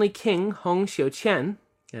heavenly king Hong Xiuqian,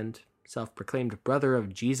 and self-proclaimed brother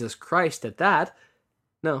of Jesus Christ at that,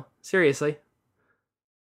 no, seriously,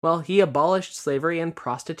 well, he abolished slavery and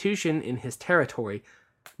prostitution in his territory,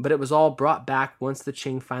 but it was all brought back once the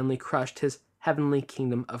Qing finally crushed his heavenly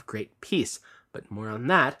kingdom of great peace, but more on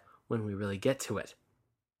that when we really get to it.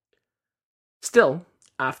 Still,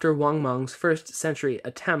 after Wang Mang's first century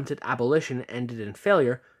attempt at abolition ended in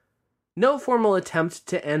failure, no formal attempt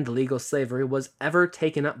to end legal slavery was ever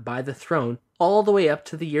taken up by the throne all the way up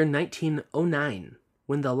to the year 1909,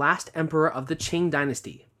 when the last emperor of the Qing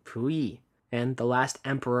dynasty, Puyi, and the last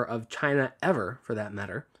emperor of China ever, for that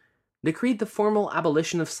matter, decreed the formal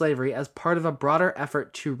abolition of slavery as part of a broader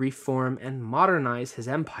effort to reform and modernize his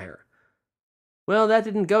empire. Well, that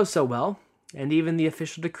didn't go so well, and even the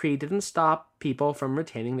official decree didn't stop people from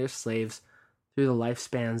retaining their slaves through the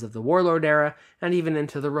lifespans of the warlord era and even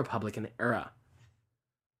into the Republican era.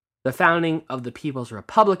 The founding of the People's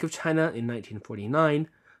Republic of China in 1949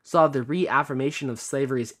 saw the reaffirmation of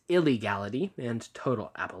slavery's illegality and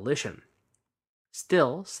total abolition.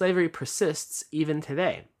 Still, slavery persists even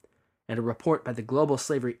today, and a report by the Global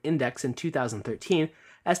Slavery Index in 2013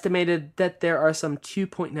 estimated that there are some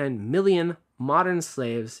 2.9 million modern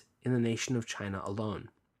slaves in the nation of China alone.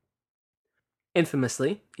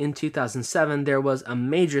 Infamously, in 2007, there was a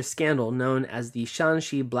major scandal known as the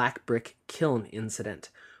Shanxi Black Brick Kiln Incident,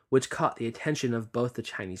 which caught the attention of both the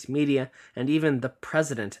Chinese media and even the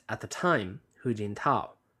president at the time, Hu Jintao.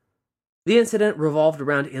 The incident revolved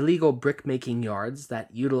around illegal brick-making yards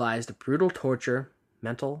that utilized brutal torture,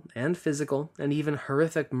 mental and physical, and even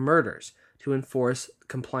horrific murders to enforce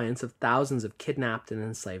compliance of thousands of kidnapped and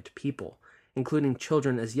enslaved people, including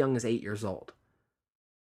children as young as 8 years old.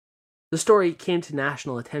 The story came to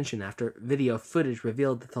national attention after video footage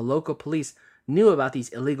revealed that the local police knew about these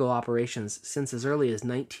illegal operations since as early as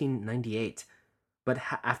 1998, but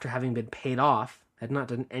after having been paid off, had not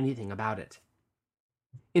done anything about it.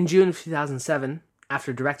 In June of 2007,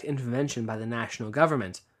 after direct intervention by the national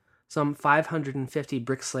government, some 550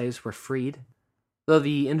 brick slaves were freed. Though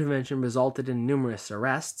the intervention resulted in numerous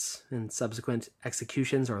arrests and subsequent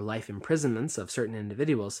executions or life imprisonments of certain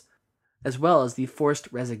individuals, as well as the forced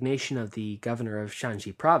resignation of the governor of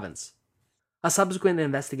Shanxi province. A subsequent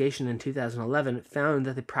investigation in 2011 found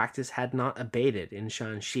that the practice had not abated in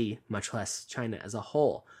Shanxi, much less China as a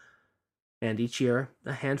whole. And each year,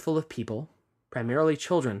 a handful of people, primarily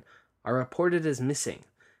children, are reported as missing,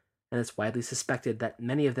 and it's widely suspected that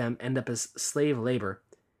many of them end up as slave labor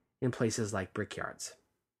in places like brickyards.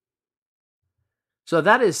 So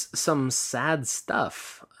that is some sad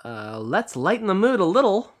stuff. Let's lighten the mood a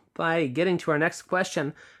little by getting to our next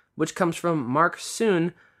question, which comes from Mark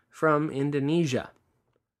Soon from Indonesia.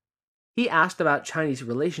 He asked about Chinese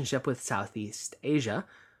relationship with Southeast Asia,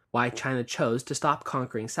 why China chose to stop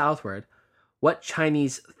conquering southward, what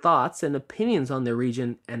Chinese thoughts and opinions on the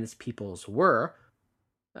region and its peoples were,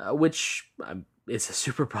 which is a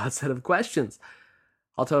super broad set of questions.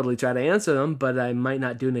 I'll totally try to answer them, but I might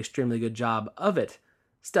not do an extremely good job of it.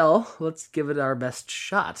 Still, let's give it our best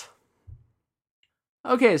shot.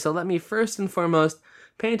 Okay, so let me first and foremost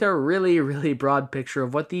paint a really, really broad picture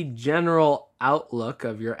of what the general outlook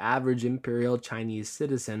of your average imperial Chinese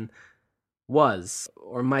citizen was,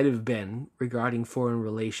 or might have been, regarding foreign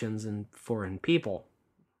relations and foreign people.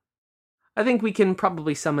 I think we can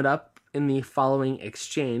probably sum it up in the following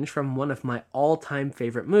exchange from one of my all-time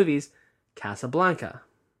favorite movies, Casablanca.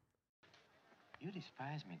 You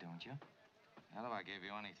despise me, don't you? Well, if I gave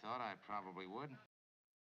you any thought, I probably would.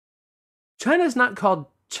 China is not called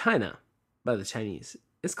China by the Chinese.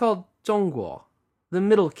 It's called Zhongguo, the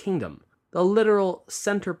Middle Kingdom, the literal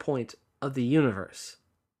center point of the universe.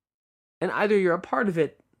 And either you're a part of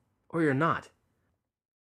it, or you're not.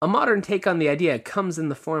 A modern take on the idea comes in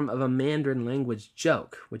the form of a Mandarin language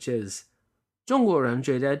joke, which is 中国人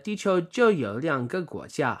觉得地球就有两个国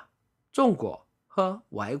家，中国和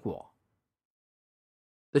外国.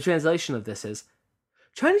 The translation of this is,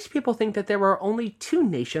 Chinese people think that there are only two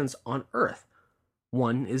nations on Earth.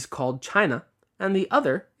 One is called China, and the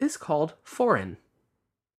other is called foreign.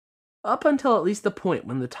 Up until at least the point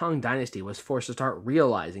when the Tang Dynasty was forced to start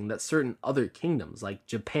realizing that certain other kingdoms, like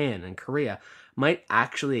Japan and Korea, might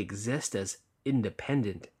actually exist as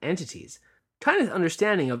independent entities, China's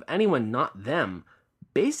understanding of anyone not them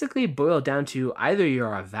basically boiled down to either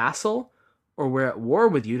you're a vassal, or we're at war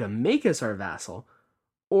with you to make us our vassal,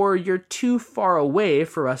 or you're too far away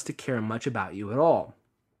for us to care much about you at all.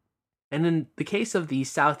 And in the case of the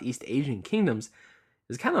Southeast Asian kingdoms,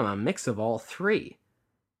 it's kind of a mix of all three,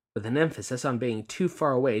 with an emphasis on being too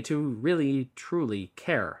far away to really, truly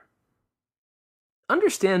care.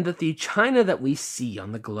 Understand that the China that we see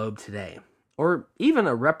on the globe today, or even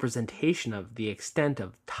a representation of the extent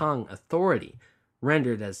of Tang authority,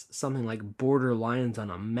 rendered as something like border lines on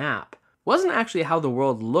a map, wasn't actually how the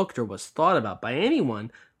world looked or was thought about by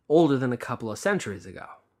anyone older than a couple of centuries ago.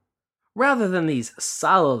 Rather than these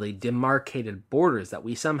solidly demarcated borders that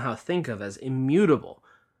we somehow think of as immutable,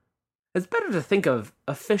 it's better to think of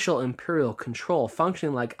official imperial control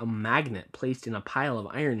functioning like a magnet placed in a pile of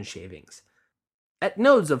iron shavings. At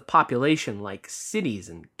nodes of population like cities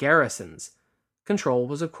and garrisons, control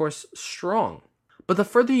was of course strong. But the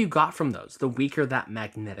further you got from those, the weaker that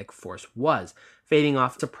magnetic force was, fading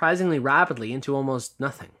off surprisingly rapidly into almost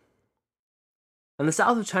nothing. And the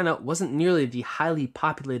south of China wasn't nearly the highly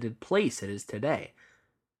populated place it is today.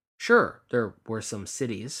 Sure, there were some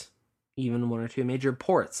cities, even one or two major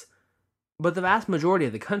ports, but the vast majority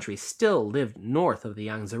of the country still lived north of the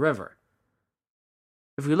Yangtze River.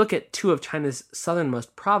 If we look at two of China's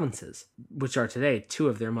southernmost provinces, which are today two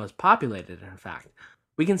of their most populated, in fact,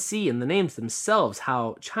 we can see in the names themselves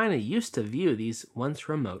how China used to view these once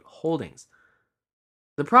remote holdings.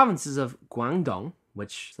 The provinces of Guangdong,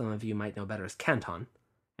 which some of you might know better as Canton,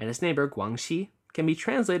 and its neighbor Guangxi can be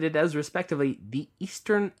translated as respectively the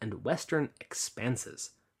eastern and western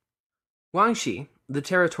expanses. Guangxi, the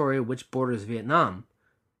territory which borders Vietnam,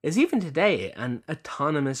 is even today an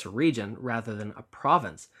autonomous region rather than a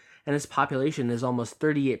province, and its population is almost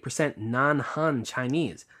 38% non-Han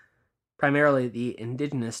Chinese, primarily the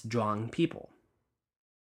indigenous Zhuang people.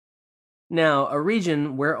 Now, a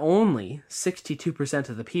region where only 62%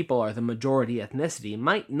 of the people are the majority ethnicity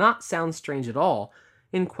might not sound strange at all,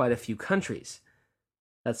 in quite a few countries.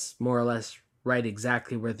 That's more or less right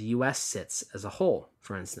exactly where the US sits as a whole,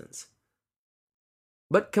 for instance.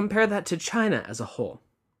 But compare that to China as a whole,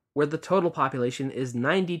 where the total population is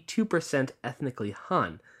 92% ethnically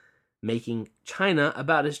Han, making China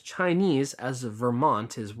about as Chinese as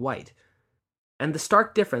Vermont is white. And the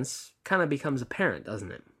stark difference kind of becomes apparent,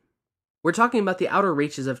 doesn't it? We're talking about the outer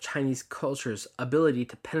reaches of Chinese culture's ability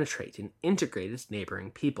to penetrate and integrate its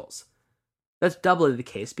neighboring peoples. That's doubly the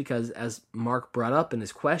case because, as Mark brought up in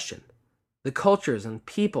his question, the cultures and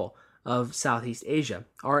people of Southeast Asia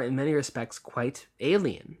are in many respects quite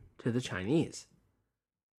alien to the Chinese.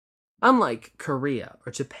 Unlike Korea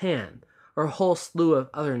or Japan or a whole slew of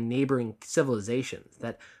other neighboring civilizations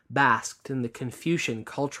that basked in the Confucian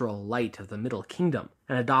cultural light of the Middle Kingdom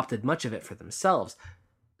and adopted much of it for themselves,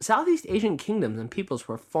 Southeast Asian kingdoms and peoples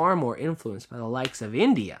were far more influenced by the likes of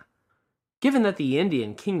India. Given that the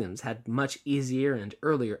Indian kingdoms had much easier and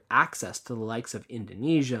earlier access to the likes of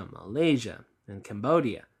Indonesia, Malaysia, and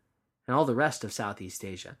Cambodia, and all the rest of Southeast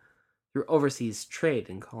Asia, through overseas trade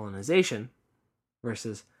and colonization,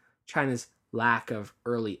 versus China's lack of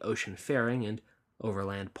early ocean faring and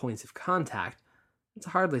overland points of contact, it's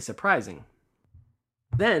hardly surprising.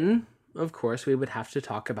 Then, of course, we would have to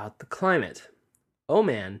talk about the climate. Oh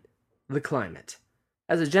man, the climate.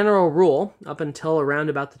 As a general rule, up until around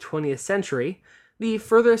about the 20th century, the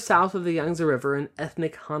further south of the Yangtze River an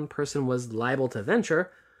ethnic Han person was liable to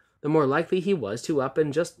venture, the more likely he was to up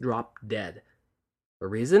and just drop dead. The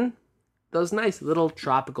reason? Those nice little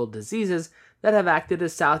tropical diseases that have acted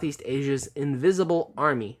as Southeast Asia's invisible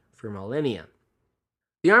army for millennia.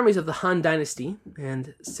 The armies of the Han Dynasty,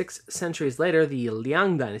 and 6 centuries later the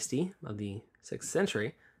Liang Dynasty of the 6th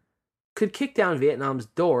century, could kick down Vietnam's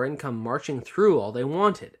door and come marching through all they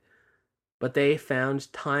wanted. But they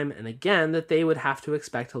found time and again that they would have to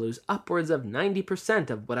expect to lose upwards of 90%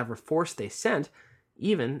 of whatever force they sent,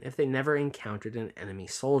 even if they never encountered an enemy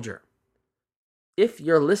soldier. If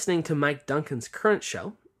you're listening to Mike Duncan's current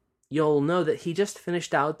show, you'll know that he just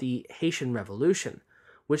finished out the Haitian Revolution,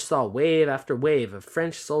 which saw wave after wave of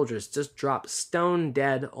French soldiers just drop stone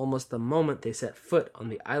dead almost the moment they set foot on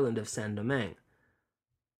the island of Saint-Domingue.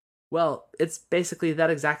 Well, it's basically that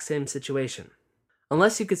exact same situation.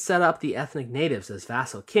 Unless you could set up the ethnic natives as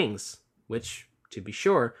vassal kings, which, to be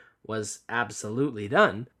sure, was absolutely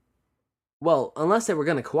done. Well, unless they were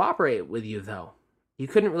going to cooperate with you, though, you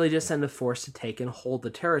couldn't really just send a force to take and hold the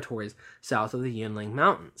territories south of the Yunling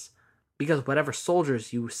Mountains, because whatever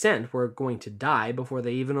soldiers you sent were going to die before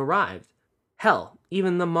they even arrived. Hell,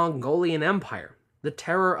 even the Mongolian Empire, the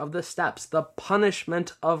terror of the steppes, the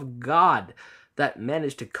punishment of God, that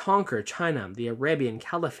managed to conquer China, the Arabian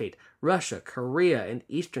Caliphate, Russia, Korea, and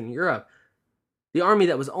Eastern Europe. The army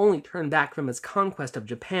that was only turned back from its conquest of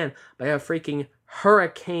Japan by a freaking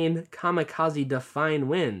hurricane kamikaze-defying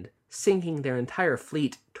wind, sinking their entire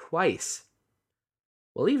fleet twice.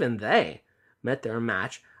 Well, even they met their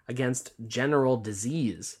match against general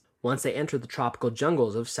disease once they entered the tropical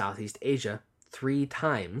jungles of Southeast Asia 3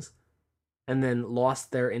 times, and then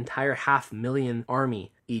lost their entire 500,000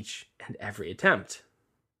 army each and every attempt.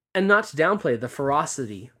 And not to downplay the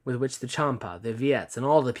ferocity with which the Champa, the Viets, and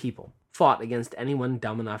all the people fought against anyone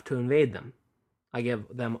dumb enough to invade them. I give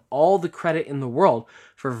them all the credit in the world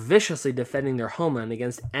for viciously defending their homeland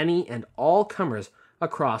against any and all comers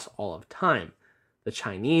across all of time. The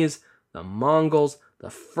Chinese, the Mongols, the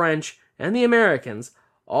French, and the Americans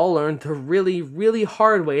all learned the really, really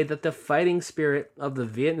hard way that the fighting spirit of the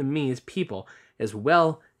Vietnamese people is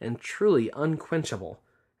well and truly unquenchable,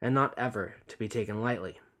 and not ever to be taken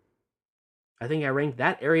lightly. I think I rank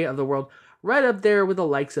that area of the world right up there with the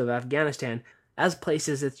likes of Afghanistan as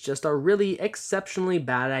places it's just a really exceptionally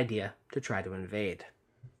bad idea to try to invade.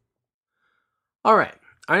 Alright,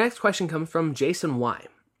 our next question comes from Jason Y.,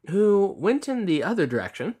 who went in the other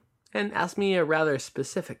direction and asked me a rather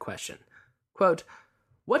specific question. Quote,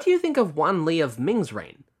 what do you think of Wan Li of Ming's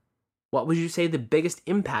reign? What would you say the biggest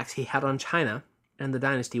impacts he had on China and the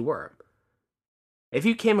dynasty were? If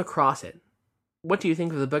you came across it, what do you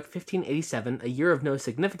think of the book 1587, A Year of No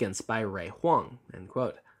Significance by Ray Huang? End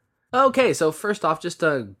quote. Okay, so first off, just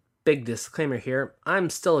a big disclaimer here. I'm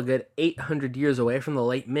still a good 800 years away from the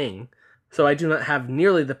late Ming, so I do not have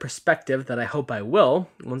nearly the perspective that I hope I will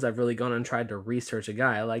once I've really gone and tried to research a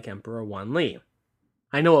guy like Emperor Wan Li.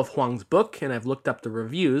 I know of Huang's book, and I've looked up the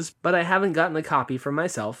reviews, but I haven't gotten a copy for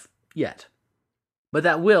myself yet. But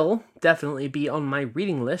that will definitely be on my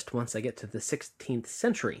reading list once I get to the 16th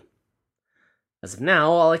century. As of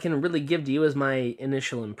now, all I can really give to you is my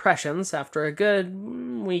initial impressions after a good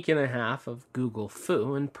week and a half of Google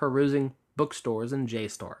Fu and perusing bookstores and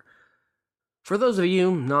JSTOR. For those of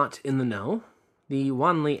you not in the know, the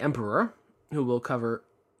Wanli Emperor, who we'll cover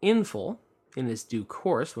in full in its due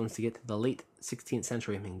course once we get to the late 16th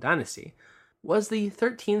century Ming Dynasty, was the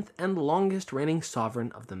 13th and longest reigning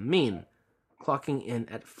sovereign of the Ming, clocking in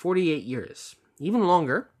at 48 years, even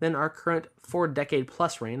longer than our current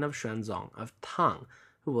 4-decade-plus reign of Xuanzong of Tang,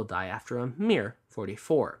 who will die after a mere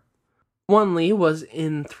 44. Wanli was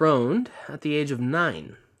enthroned at the age of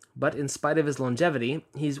 9, but in spite of his longevity,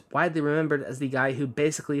 he's widely remembered as the guy who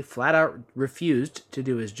basically flat out refused to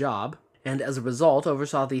do his job, and as a result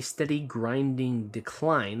oversaw the steady grinding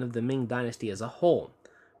decline of the Ming Dynasty as a whole,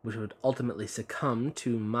 which would ultimately succumb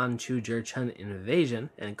to Manchu-Jurchen invasion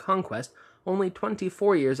and conquest only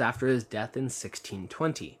 24 years after his death in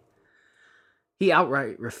 1620. He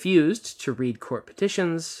outright refused to read court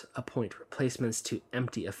petitions, appoint replacements to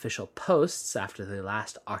empty official posts after the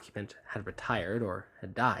last occupant had retired or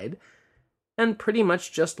had died, and pretty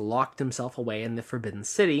much just locked himself away in the Forbidden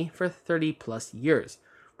City for 30-plus years,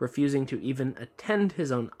 refusing to even attend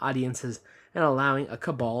his own audiences and allowing a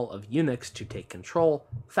cabal of eunuchs to take control,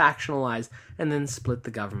 factionalize, and then split the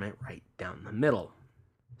government right down the middle.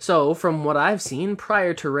 So, from what I've seen,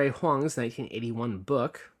 prior to Rui Huang's 1981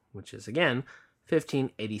 book, which is again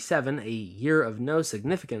 1587, a year of no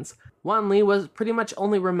significance, Wanli was pretty much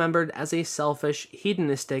only remembered as a selfish,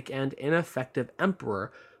 hedonistic, and ineffective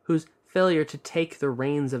emperor whose failure to take the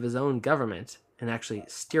reins of his own government and actually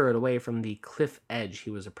steer it away from the cliff edge he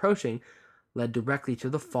was approaching led directly to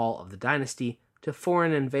the fall of the dynasty to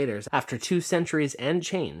foreign invaders after 2 centuries and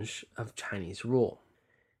change of Chinese rule.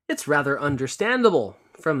 It's rather understandable,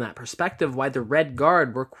 from that perspective, why the Red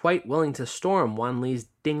Guard were quite willing to storm Wanli's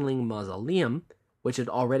Dingling Mausoleum, which had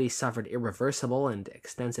already suffered irreversible and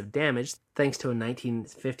extensive damage thanks to a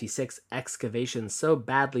 1956 excavation so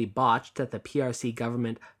badly botched that the PRC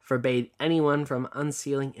government forbade anyone from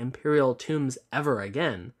unsealing imperial tombs ever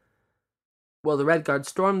again. Well, the Red Guard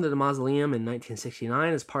stormed the mausoleum in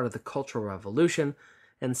 1969 as part of the Cultural Revolution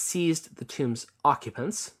and seized the tomb's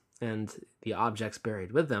occupants and the objects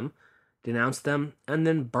buried with them, denounced them, and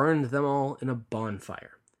then burned them all in a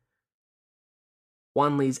bonfire.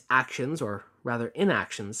 Wanli's actions, or rather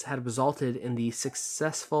inactions, had resulted in the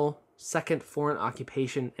successful second foreign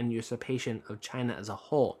occupation and usurpation of China as a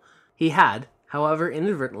whole. He had, however,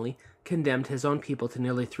 inadvertently condemned his own people to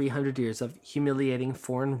nearly 300 years of humiliating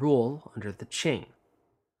foreign rule under the Qing.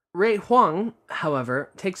 Rui Huang, however,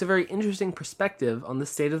 takes a very interesting perspective on the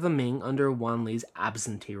state of the Ming under Wanli's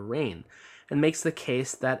absentee reign, and makes the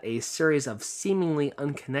case that a series of seemingly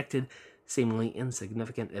unconnected, seemingly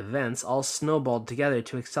insignificant events all snowballed together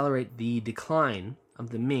to accelerate the decline of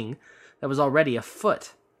the Ming that was already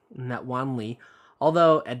afoot, and that Wanli,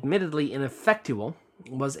 although admittedly ineffectual,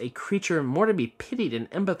 was a creature more to be pitied and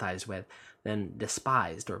empathized with than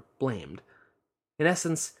despised or blamed. In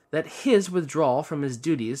essence, that his withdrawal from his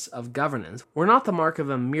duties of governance were not the mark of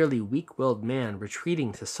a merely weak-willed man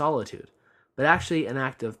retreating to solitude, but actually an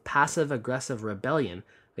act of passive-aggressive rebellion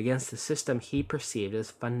against the system he perceived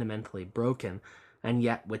as fundamentally broken, and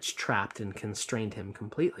yet which trapped and constrained him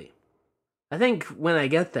completely. I think when I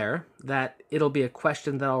get there, that it'll be a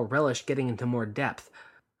question that I'll relish getting into more depth.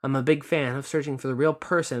 I'm a big fan of searching for the real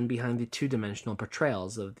person behind the two-dimensional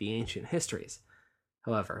portrayals of the ancient histories.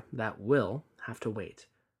 However, that will have to wait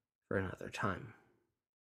for another time.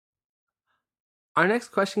 Our next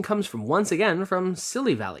question comes once again from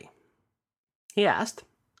Silly Valley. He asked,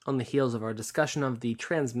 on the heels of our discussion of the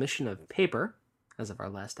transmission of paper, as of our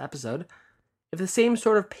last episode, if the same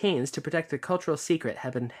sort of pains to protect the cultural secret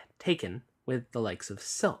had been taken with the likes of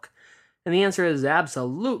silk. And the answer is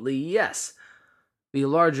absolutely yes. The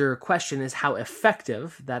larger question is how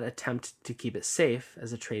effective that attempt to keep it safe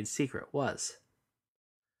as a trade secret was.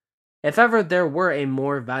 If ever there were a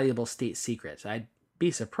more valuable state secret, I'd be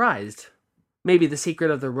surprised. Maybe the secret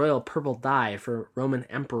of the royal purple dye for Roman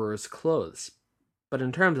emperors' clothes. But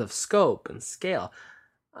in terms of scope and scale,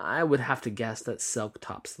 I would have to guess that silk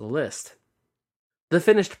tops the list. The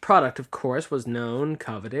finished product, of course, was known,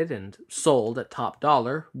 coveted, and sold at top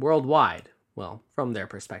dollar worldwide, well, from their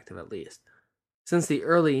perspective at least. Since the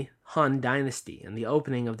early Han Dynasty and the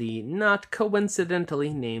opening of the not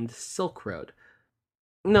coincidentally named Silk Road.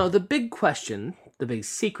 No, the big question, the big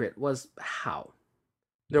secret, was how.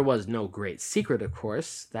 There was no great secret, of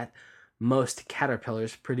course, that most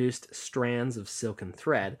caterpillars produced strands of silken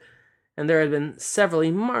thread, and there had been several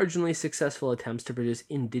marginally successful attempts to produce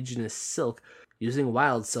indigenous silk using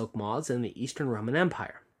wild silk moths in the Eastern Roman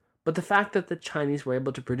Empire. But the fact that the Chinese were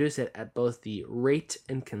able to produce it at both the rate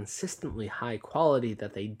and consistently high quality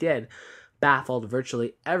that they did baffled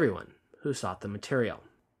virtually everyone who sought the material.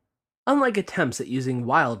 Unlike attempts at using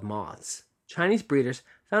wild moths, Chinese breeders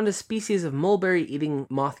found a species of mulberry-eating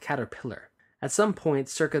moth caterpillar at some point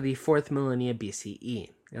circa the 4th millennia BCE,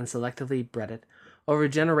 and selectively bred it over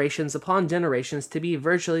generations upon generations to be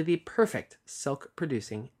virtually the perfect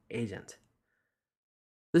silk-producing agent.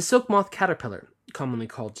 The silk moth caterpillar, commonly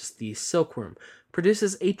called just the silkworm,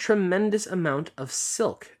 produces a tremendous amount of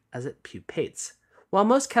silk as it pupates, while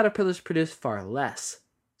most caterpillars produce far less,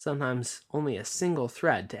 sometimes only a single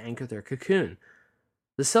thread to anchor their cocoon.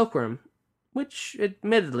 The silkworm, which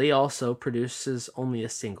admittedly also produces only a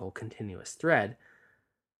single continuous thread,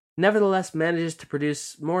 nevertheless manages to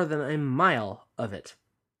produce more than a mile of it,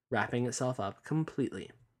 wrapping itself up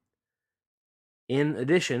completely. In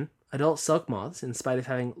addition, adult silk moths, in spite of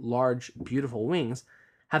having large, beautiful wings,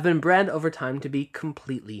 have been bred over time to be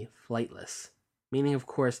completely flightless, meaning, of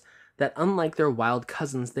course, that unlike their wild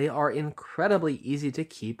cousins, they are incredibly easy to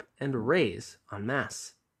keep and raise en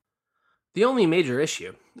masse. The only major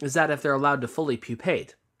issue is that if they're allowed to fully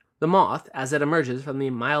pupate, the moth, as it emerges from the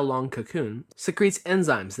mile-long cocoon, secretes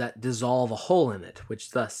enzymes that dissolve a hole in it,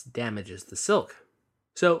 which thus damages the silk.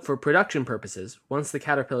 So, for production purposes, once the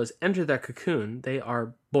caterpillars enter their cocoon, they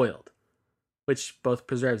are boiled, which both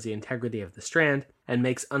preserves the integrity of the strand and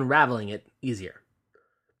makes unraveling it easier.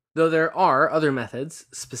 Though there are other methods,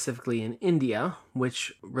 specifically in India,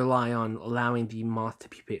 which rely on allowing the moth to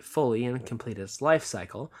pupate fully and complete its life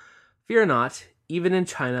cycle, fear not, even in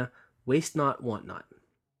China, waste not, want not.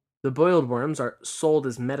 The boiled worms are sold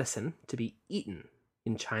as medicine to be eaten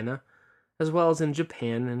in China, as well as in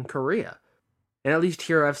Japan and Korea. And at least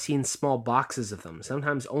here I've seen small boxes of them,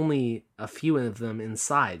 sometimes only a few of them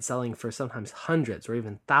inside, selling for sometimes hundreds or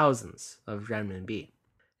even thousands of renminbi.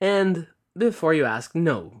 And before you ask,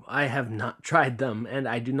 no, I have not tried them, and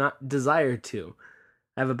I do not desire to.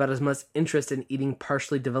 I have about as much interest in eating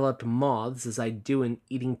partially developed moths as I do in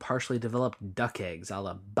eating partially developed duck eggs a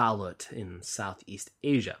la balut in Southeast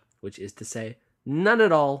Asia, which is to say, none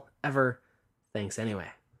at all, ever, thanks anyway.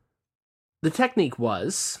 The technique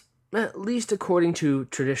was, at least according to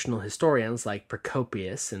traditional historians like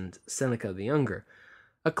Procopius and Seneca the Younger,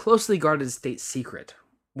 a closely guarded state secret,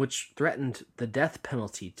 which threatened the death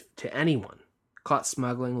penalty to anyone caught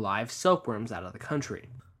smuggling live silkworms out of the country.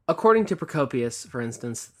 According to Procopius, for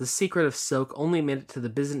instance, the secret of silk only made it to the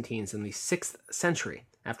Byzantines in the 6th century,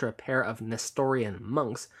 after a pair of Nestorian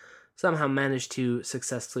monks somehow managed to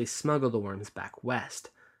successfully smuggle the worms back west.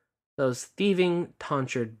 Those thieving,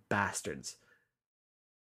 tonsured bastards.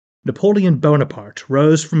 Napoleon Bonaparte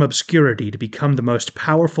rose from obscurity to become the most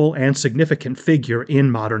powerful and significant figure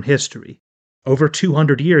in modern history. Over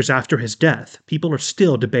 200 years after his death, people are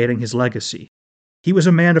still debating his legacy. He was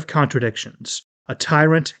a man of contradictions, a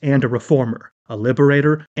tyrant and a reformer, a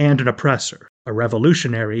liberator and an oppressor, a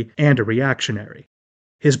revolutionary and a reactionary.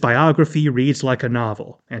 His biography reads like a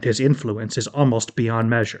novel, and his influence is almost beyond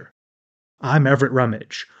measure. I'm Everett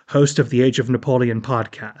Rummage, host of the Age of Napoleon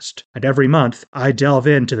podcast, and every month I delve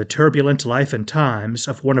into the turbulent life and times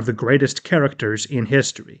of one of the greatest characters in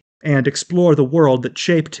history, and explore the world that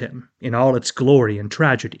shaped him in all its glory and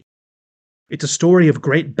tragedy. It's a story of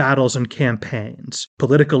great battles and campaigns,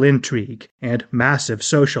 political intrigue, and massive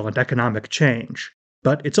social and economic change.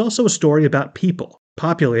 But it's also a story about people,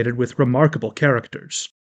 populated with remarkable characters.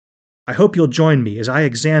 I hope you'll join me as I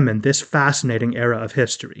examine this fascinating era of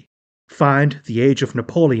history. Find The Age of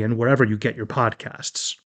Napoleon wherever you get your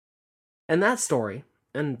podcasts. And that story,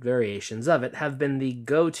 and variations of it, have been the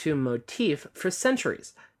go-to motif for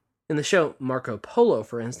centuries. In the show Marco Polo,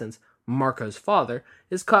 for instance, Marco's father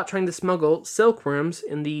is caught trying to smuggle silkworms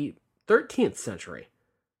in the 13th century,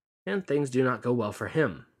 and things do not go well for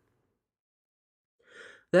him.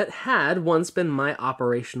 That had once been my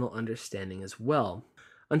operational understanding as well,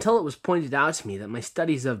 until it was pointed out to me that my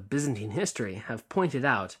studies of Byzantine history have pointed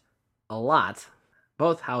out a lot,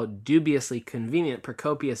 both how dubiously convenient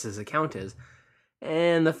Procopius's account is,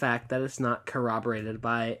 and the fact that it's not corroborated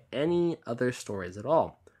by any other stories at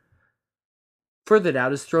all. Further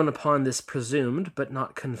doubt is thrown upon this presumed but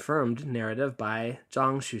not confirmed narrative by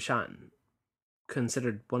Zhang Shushan,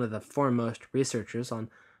 considered one of the foremost researchers on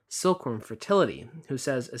silkworm fertility, who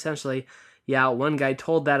says essentially, yeah, one guy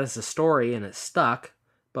told that as a story and it stuck,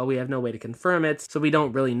 but we have no way to confirm it, so we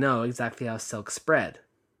don't really know exactly how silk spread.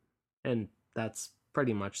 And that's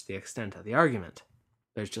pretty much the extent of the argument.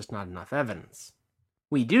 There's just not enough evidence.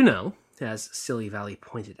 We do know, as Silly Valley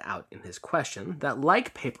pointed out in his question, that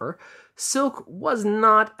like paper, silk was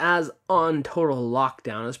not as on total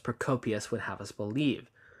lockdown as Procopius would have us believe,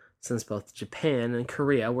 since both Japan and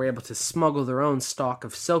Korea were able to smuggle their own stock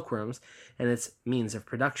of silkworms and its means of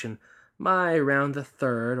production by around the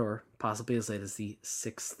 3rd or possibly as late as the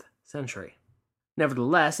 6th century.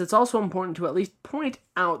 Nevertheless, it's also important to at least point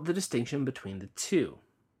out the distinction between the two.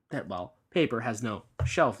 That, well, paper has no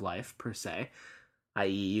shelf life, per se,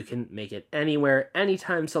 i.e. you can make it anywhere,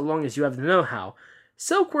 anytime, so long as you have the know-how.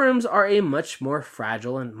 Silkworms are a much more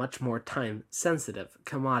fragile and much more time-sensitive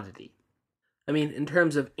commodity. I mean, in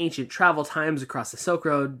terms of ancient travel times across the Silk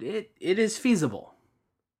Road, it is feasible.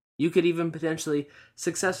 You could even potentially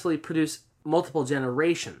successfully produce multiple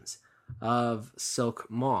generations of silk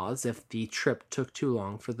moths if the trip took too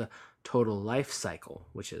long for the total life cycle,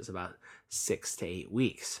 which is about 6 to 8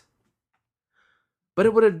 weeks. But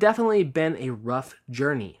it would have definitely been a rough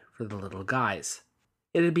journey for the little guys.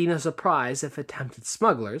 It'd be no surprise if attempted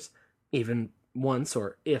smugglers, even once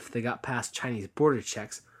or if they got past Chinese border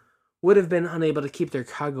checks, would have been unable to keep their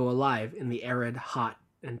cargo alive in the arid, hot,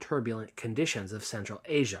 and turbulent conditions of Central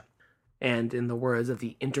Asia. And in the words of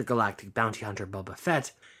the intergalactic bounty hunter Boba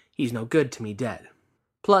Fett, he's no good to me dead.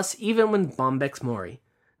 Plus, even when Bombex Mori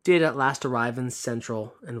did at last arrive in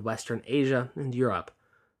Central and Western Asia and Europe,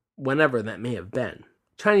 whenever that may have been,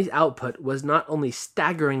 Chinese output was not only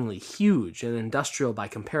staggeringly huge and industrial by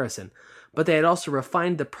comparison, but they had also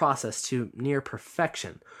refined the process to near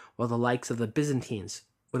perfection, while the likes of the Byzantines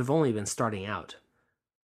would have only been starting out.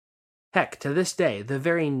 Heck, to this day, the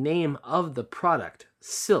very name of the product,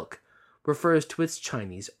 silk, refers to its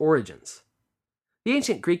Chinese origins. The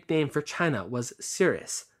ancient Greek name for China was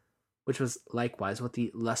Syris, which was likewise what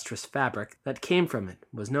the lustrous fabric that came from it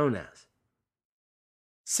was known as.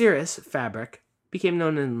 Syris fabric became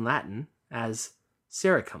known in Latin as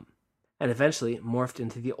Syricum, and eventually morphed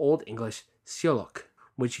into the Old English Siolok,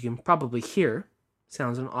 which you can probably hear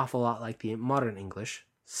sounds an awful lot like the modern English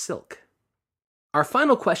silk. Our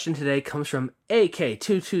final question today comes from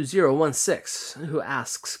AK22016, who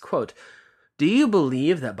asks, quote, "Do you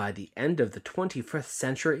believe that by the end of the 21st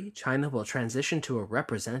century, China will transition to a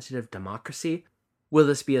representative democracy? Will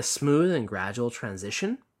this be a smooth and gradual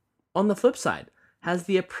transition? On the flip side, has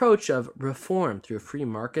the approach of reform through free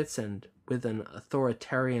markets and with an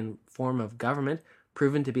authoritarian form of government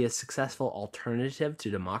proven to be a successful alternative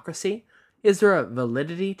to democracy? Is there a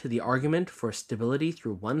validity to the argument for stability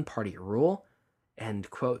through one-party rule?" End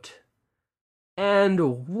quote.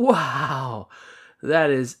 And wow, that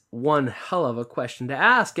is one hell of a question to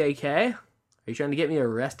ask, AK. Are you trying to get me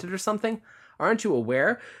arrested or something? Aren't you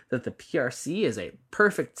aware that the PRC is a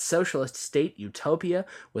perfect socialist state utopia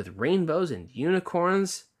with rainbows and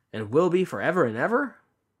unicorns and will be forever and ever?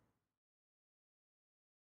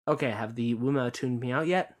 Okay, have the Wumao tuned me out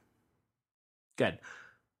yet? Good.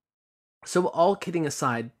 So all kidding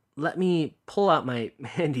aside, let me pull out my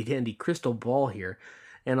handy-dandy crystal ball here,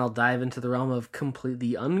 and I'll dive into the realm of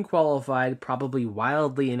completely unqualified, probably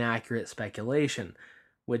wildly inaccurate speculation,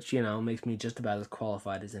 which, makes me just about as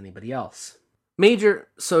qualified as anybody else. Major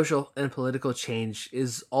social and political change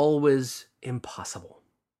is always impossible,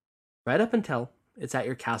 right up until it's at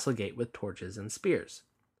your castle gate with torches and spears.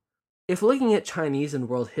 If looking at Chinese and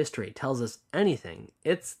world history tells us anything,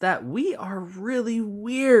 it's that we are really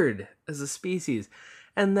weird as a species,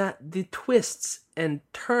 and that the twists and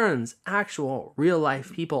turns actual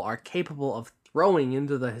real-life people are capable of throwing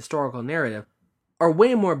into the historical narrative are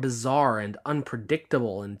way more bizarre and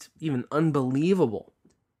unpredictable and even unbelievable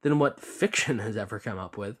than what fiction has ever come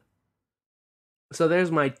up with. So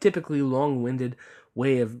there's my typically long-winded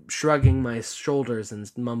way of shrugging my shoulders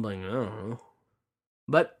and mumbling, I don't know.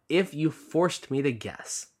 But if you forced me to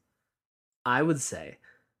guess, I would say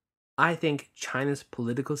I think China's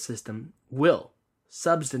political system will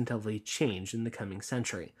substantively change in the coming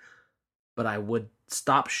century. But I would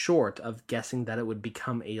stop short of guessing that it would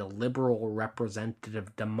become a liberal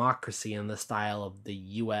representative democracy in the style of the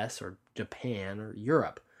US or Japan or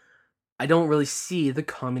Europe. I don't really see the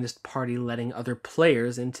Communist Party letting other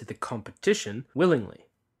players into the competition willingly.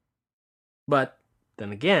 But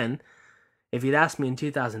then again, if you'd asked me in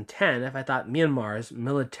 2010 if I thought Myanmar's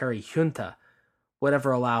military junta would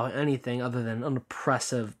ever allow anything other than an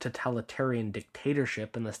oppressive totalitarian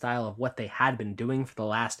dictatorship in the style of what they had been doing for the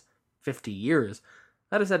last 50 years,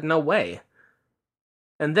 I'd have said no way.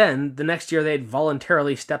 And then, the next year they'd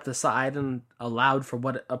voluntarily stepped aside and allowed for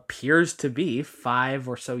what appears to be 5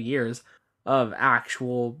 or so years of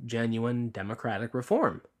actual, genuine democratic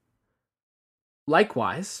reform.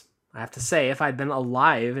 Likewise, I have to say, if I'd been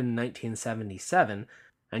alive in 1977,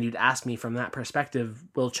 and you'd asked me from that perspective,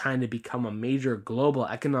 will China become a major global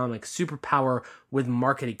economic superpower with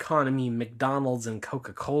market economy, McDonald's, and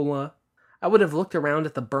Coca-Cola? I would have looked around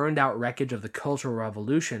at the burned-out wreckage of the Cultural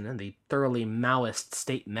Revolution and the thoroughly Maoist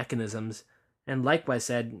state mechanisms, and likewise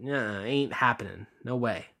said, ain't happening, no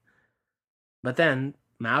way. But then,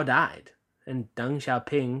 Mao died, and Deng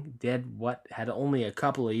Xiaoping did what had only a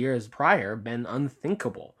couple of years prior been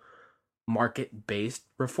unthinkable: market-based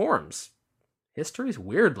reforms. History's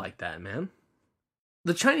weird like that, man.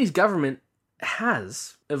 The Chinese government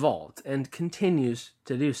has evolved and continues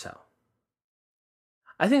to do so.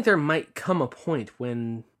 I think there might come a point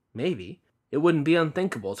when, maybe, it wouldn't be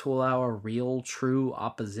unthinkable to allow a real, true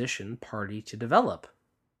opposition party to develop.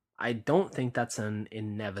 I don't think that's an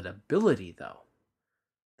inevitability, though.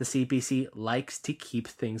 The CPC likes to keep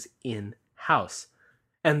things in-house.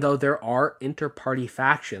 And though there are inter-party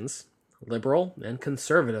factions, liberal and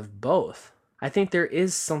conservative both, I think there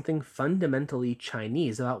is something fundamentally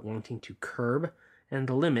Chinese about wanting to curb and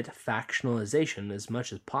limit factionalization as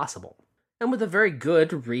much as possible, and with a very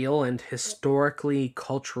good, real, and historically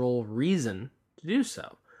cultural reason to do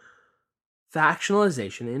so.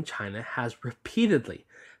 Factionalization in China has repeatedly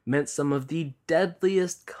meant some of the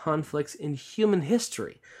deadliest conflicts in human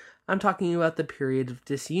history. I'm talking about the period of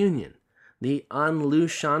disunion, the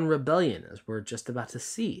An-Lushan Rebellion, as we're just about to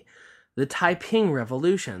see, the Taiping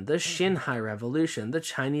Revolution, the Xinhai Revolution, the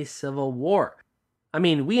Chinese Civil War. I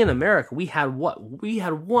mean, we in America, we had what? We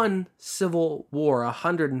had one civil war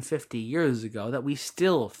 150 years ago that we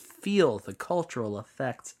still feel the cultural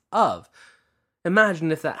effects of.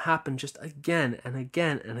 Imagine if that happened just again and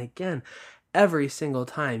again and again, every single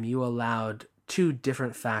time you allowed two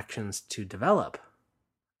different factions to develop.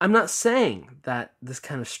 I'm not saying that this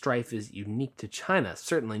kind of strife is unique to China,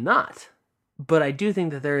 certainly not. But I do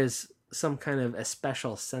think that there is some kind of a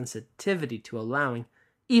special sensitivity to allowing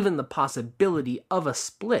even the possibility of a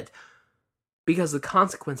split, because the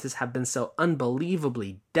consequences have been so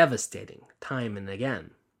unbelievably devastating time and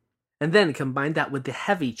again. And then combine that with the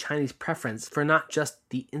heavy Chinese preference for not just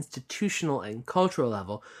the institutional and cultural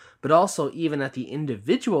level, but also even at the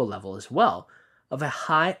individual level as well, of a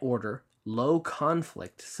high-order,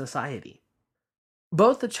 low-conflict society.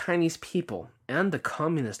 Both the Chinese people and the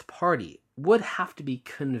Communist Party would have to be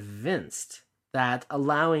convinced that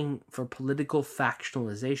allowing for political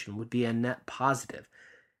factionalization would be a net positive,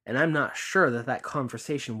 and I'm not sure that that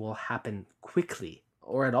conversation will happen quickly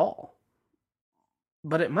or at all.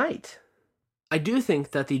 But it might. I do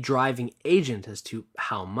think that the driving agent as to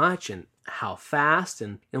how much and how fast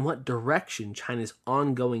and in what direction China's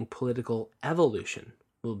ongoing political evolution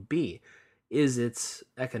will be is its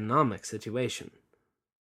economic situation.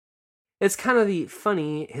 It's kind of the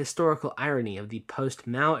funny historical irony of the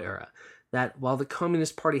post-Mao era that while the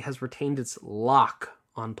Communist Party has retained its lock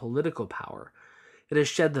on political power, it has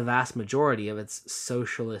shed the vast majority of its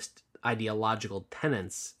socialist ideological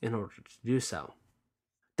tenets in order to do so.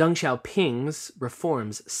 Deng Xiaoping's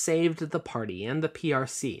reforms saved the party and the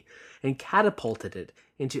PRC and catapulted it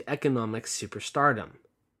into economic superstardom,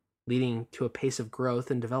 leading to a pace of growth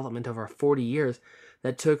and development over 40 years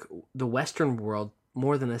that took the Western world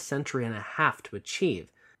more than a century and a half to achieve.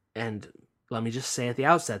 And let me just say at the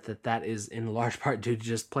outset that that is in large part due to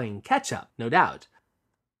just playing catch-up, no doubt.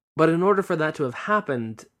 But in order for that to have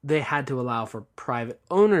happened, they had to allow for private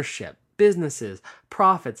ownership, businesses,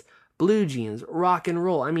 profits, blue jeans, rock and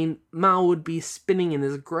roll. I mean, Mao would be spinning in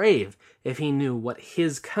his grave if he knew what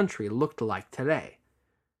his country looked like today.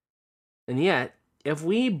 And yet, if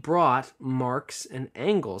we brought Marx and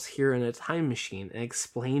Engels here in a time machine and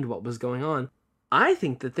explained what was going on, I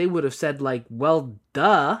think that they would have said, like, well,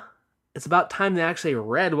 duh, it's about time they actually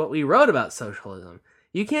read what we wrote about socialism.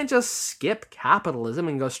 You can't just skip capitalism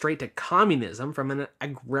and go straight to communism from an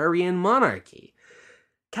agrarian monarchy.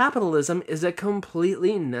 Capitalism is a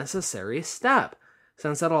completely necessary step,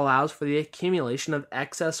 since it allows for the accumulation of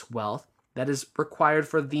excess wealth that is required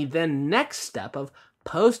for the then next step of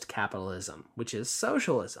post-capitalism, which is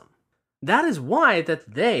socialism. That is why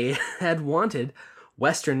that they had wanted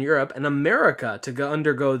Western Europe and America to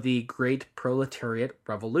undergo the Great Proletariat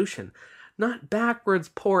Revolution, not backwards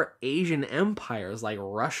poor Asian empires like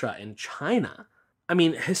Russia and China. I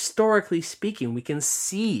mean, historically speaking, we can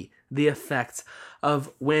see the effects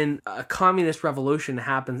of when a communist revolution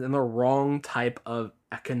happens in the wrong type of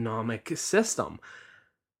economic system.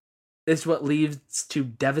 It's what leads to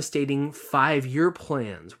devastating 5-year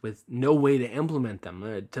plans with no way to implement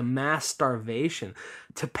them, to mass starvation,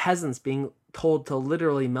 to peasants being told to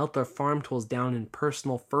literally melt their farm tools down in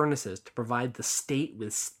personal furnaces to provide the state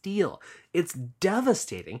with steel. It's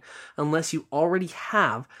devastating unless you already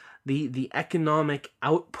have the economic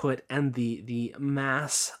output and the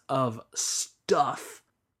mass of stuff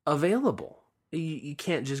available. You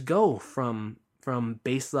can't just go from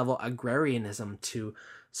base level agrarianism to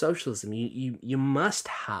socialism. You must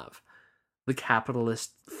have the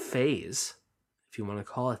capitalist phase, if you want to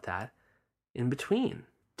call it that, in between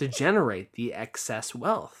to generate the excess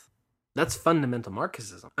wealth. That's fundamental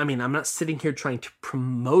Marxism. I mean, I'm not sitting here trying to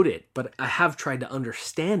promote it, but I have tried to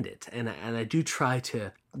understand it, and I do try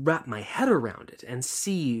to wrap my head around it and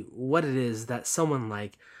see what it is that someone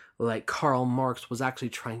like Karl Marx was actually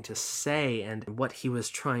trying to say and what he was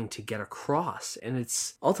trying to get across. And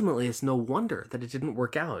it's no wonder that it didn't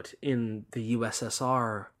work out in the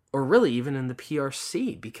USSR or really even in the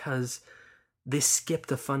PRC, because they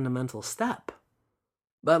skipped a fundamental step.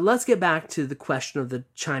 But let's get back to the question of the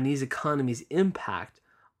Chinese economy's impact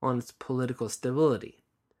on its political stability.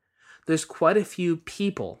 There's quite a few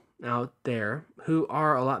people out there who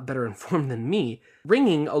are a lot better informed than me,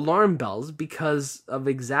 ringing alarm bells because of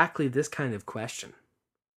exactly this kind of question.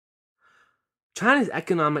 China's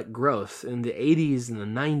economic growth in the 80s and the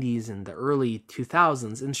 90s and the early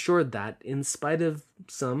 2000s ensured that, in spite of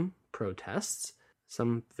some protests,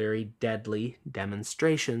 some very deadly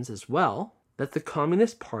demonstrations as well, that the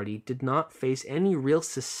Communist Party did not face any real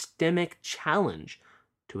systemic challenge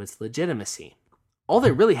to its legitimacy. All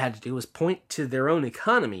they really had to do was point to their own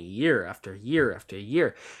economy year after year after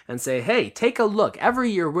year and say, hey, take a look.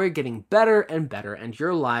 Every year we're getting better and better, and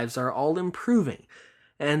your lives are all improving.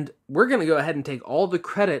 And we're going to go ahead and take all the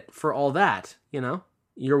credit for all that,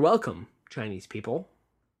 You're welcome, Chinese people.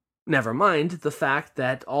 Never mind the fact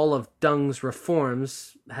that all of Deng's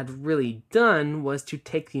reforms had really done was to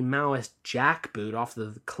take the Maoist jackboot off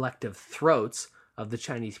the collective throats of the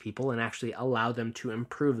Chinese people and actually allow them to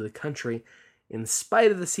improve the country in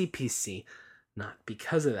spite of the CPC, not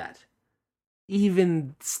because of that.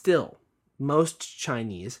 Even still, most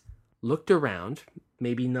Chinese looked around,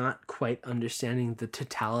 maybe not quite understanding the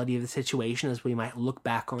totality of the situation as we might look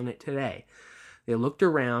back on it today. They looked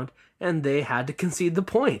around and they had to concede the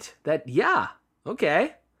point that,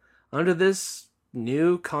 under this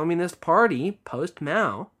new Communist Party,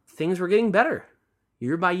 post-Mao, things were getting better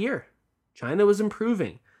year by year. China was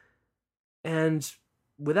improving. And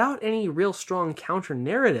without any real strong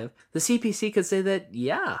counter-narrative, the CPC could say that,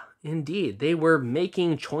 indeed, they were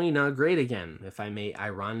making China great again, if I may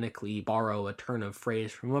ironically borrow a turn of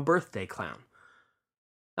phrase from a birthday clown.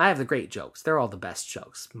 I have the great jokes. They're all the best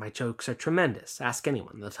jokes. My jokes are tremendous. Ask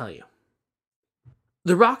anyone, they'll tell you.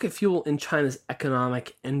 The rocket fuel in China's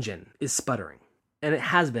economic engine is sputtering, and it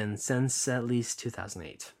has been since at least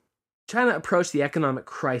 2008. China approached the economic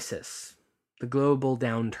crisis, the global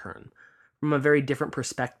downturn, from a very different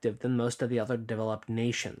perspective than most of the other developed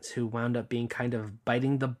nations, who wound up being kind of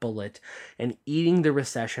biting the bullet and eating the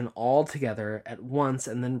recession all together at once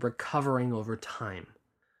and then recovering over time.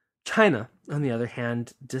 China, on the other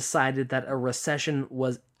hand, decided that a recession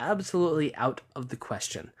was absolutely out of the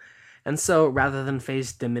question, and so rather than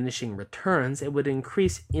face diminishing returns, it would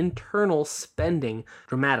increase internal spending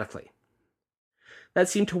dramatically. That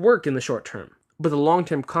seemed to work in the short term, but the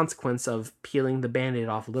long-term consequence of peeling the Band-Aid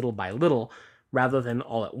off little by little, rather than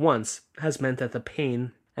all at once, has meant that the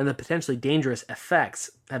pain and the potentially dangerous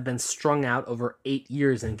effects have been strung out over 8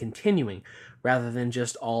 years and continuing, rather than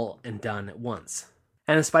just all and done at once.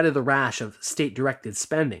 And in spite of the rash of state-directed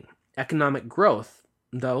spending, economic growth,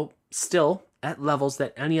 though still at levels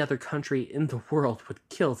that any other country in the world would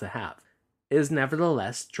kill to have, is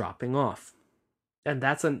nevertheless dropping off. And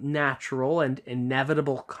that's a natural and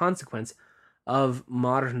inevitable consequence of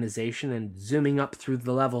modernization and zooming up through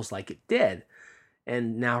the levels like it did,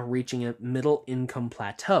 and now reaching a middle-income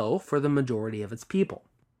plateau for the majority of its people.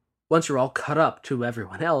 Once you're all caught up to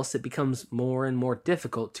everyone else, it becomes more and more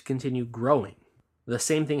difficult to continue growing. The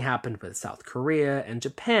same thing happened with South Korea and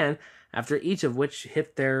Japan, after each of which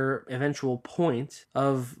hit their eventual point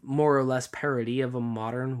of more or less parity of a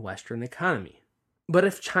modern Western economy. But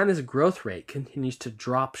if China's growth rate continues to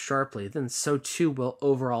drop sharply, then so too will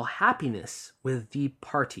overall happiness with the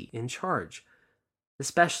party in charge,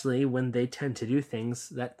 especially when they tend to do things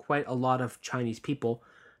that quite a lot of Chinese people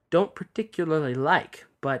don't particularly like,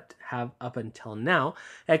 but have up until now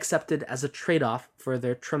accepted as a trade-off for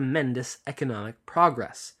their tremendous economic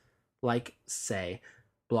progress, like, say,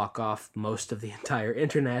 block off most of the entire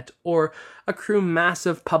internet or accrue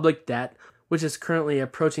massive public debt, which is currently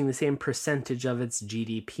approaching the same percentage of its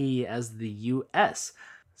GDP as the US,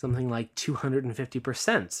 something like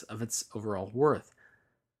 250% of its overall worth.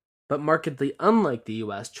 But markedly unlike the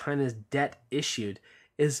US, China's debt issued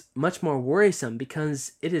is much more worrisome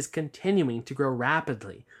because it is continuing to grow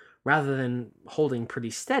rapidly, rather than holding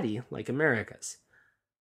pretty steady like America's.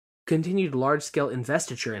 Continued large-scale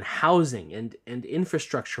investiture in housing and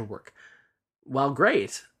infrastructure work, while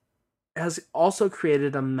great, has also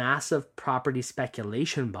created a massive property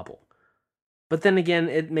speculation bubble. But then again,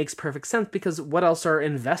 it makes perfect sense, because what else are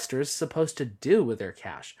investors supposed to do with their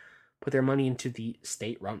cash? Put their money into the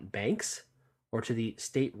state-run banks? or to the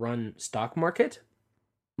state-run stock market?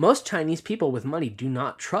 Most Chinese people with money do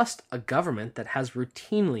not trust a government that has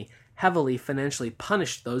routinely, heavily financially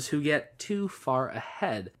punished those who get too far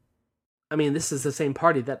ahead. I mean, this is the same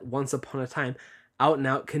party that once upon a time out and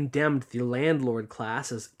out condemned the landlord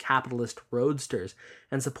class as capitalist roadsters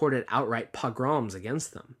and supported outright pogroms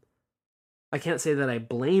against them. I can't say that I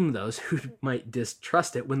blame those who might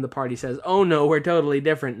distrust it when the party says, oh no, we're totally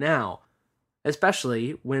different now.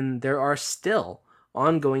 Especially when there are still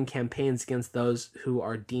ongoing campaigns against those who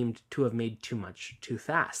are deemed to have made too much too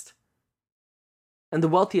fast. And the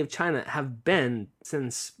wealthy of China have been,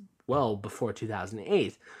 since well before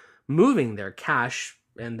 2008, moving their cash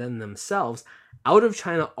and then themselves out of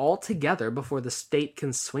China altogether before the state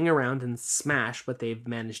can swing around and smash what they've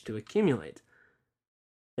managed to accumulate.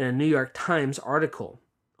 In a New York Times article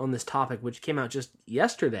on this topic, which came out just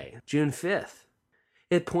yesterday, June 5th,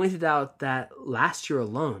 it pointed out that last year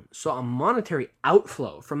alone saw a monetary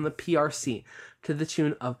outflow from the PRC to the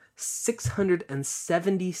tune of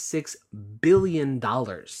 $676 billion.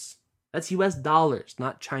 That's US dollars,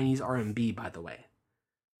 not Chinese RMB, by the way.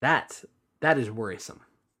 That is worrisome.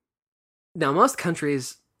 Now, most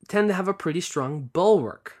countries tend to have a pretty strong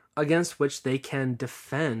bulwark against which they can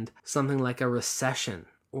defend something like a recession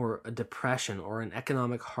or a depression or an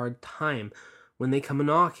economic hard time when they come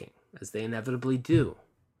knocking, as they inevitably do.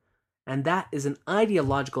 And that is an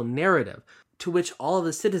ideological narrative to which all of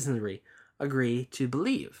the citizenry agree to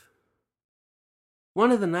believe.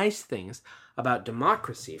 One of the nice things about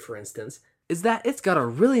democracy, for instance, is that it's got a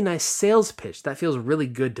really nice sales pitch that feels really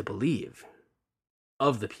good to believe.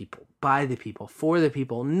 Of the people, by the people, for the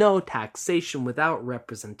people, no taxation without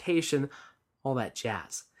representation, all that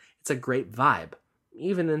jazz. It's a great vibe,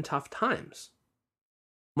 even in tough times.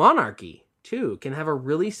 Monarchy, too, can have a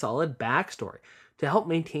really solid backstory to help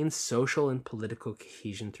maintain social and political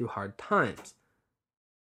cohesion through hard times.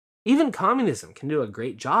 Even communism can do a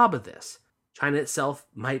great job of this. China itself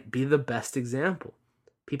might be the best example.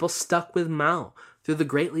 People stuck with Mao through the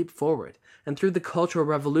Great Leap Forward and through the Cultural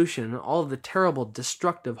Revolution and all of the terrible,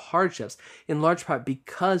 destructive hardships, in large part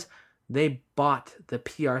because they bought the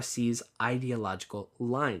PRC's ideological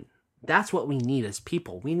line. That's what we need as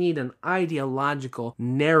people. We need an ideological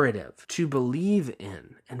narrative to believe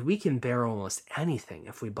in, and we can bear almost anything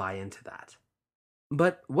if we buy into that.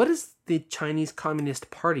 But what is the Chinese Communist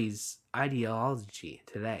Party's ideology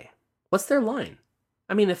today? What's their line?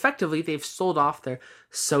 I mean, effectively, they've sold off their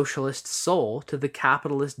socialist soul to the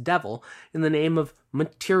capitalist devil in the name of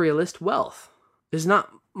materialist wealth. There's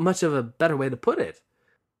not much of a better way to put it.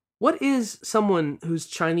 What is someone who's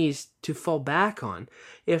Chinese to fall back on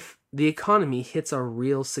if the economy hits a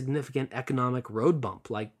real significant economic road bump,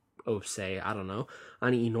 like, say, I don't know,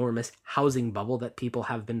 an enormous housing bubble that people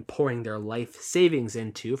have been pouring their life savings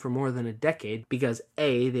into for more than a decade because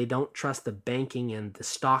A, they don't trust the banking and the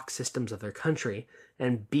stock systems of their country,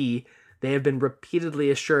 and B, they have been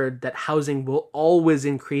repeatedly assured that housing will always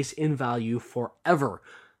increase in value forever.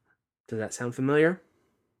 Does that sound familiar?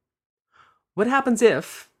 What happens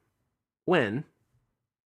when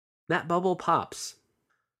that bubble pops?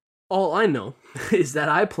 All I know is that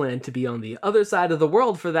I plan to be on the other side of the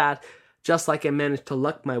world for that, just like I managed to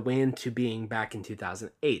luck my way into being back in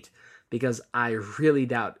 2008, because I really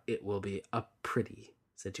doubt it will be a pretty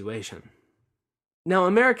situation. Now,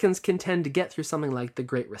 Americans can tend to get through something like the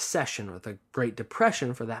Great Recession, or the Great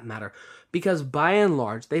Depression for that matter, because by and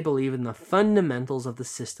large they believe in the fundamentals of the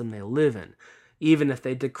system they live in, even if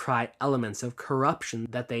they decry elements of corruption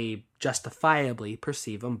that they justifiably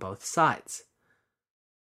perceive on both sides.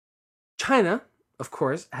 China, of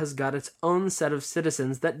course, has got its own set of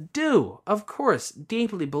citizens that do, of course,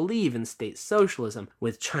 deeply believe in state socialism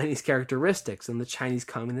with Chinese characteristics and the Chinese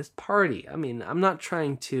Communist Party. I mean, I'm not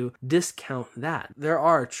trying to discount that. There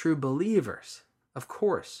are true believers, of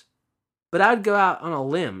course. But I'd go out on a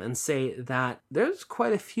limb and say that there's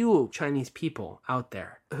quite a few Chinese people out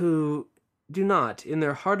there who do not, in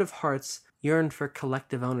their heart of hearts, yearn for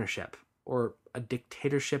collective ownership or a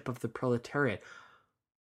dictatorship of the proletariat,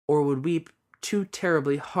 or would weep too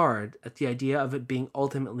terribly hard at the idea of it being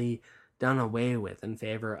ultimately done away with in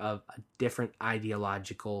favor of a different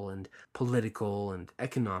ideological and political and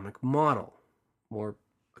economic model, or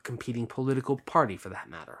a competing political party for that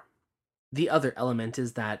matter. The other element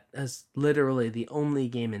is that, as literally the only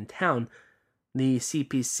game in town, the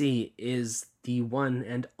CPC is the one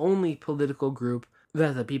and only political group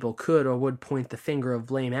that the people could or would point the finger of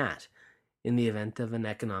blame at in the event of an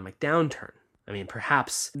economic downturn. I mean,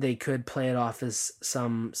 perhaps they could play it off as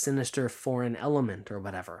some sinister foreign element or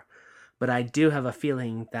whatever, but I do have a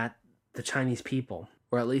feeling that the Chinese people,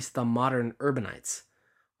 or at least the modern urbanites,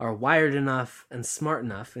 are wired enough and smart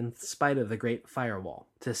enough, in spite of the Great Firewall,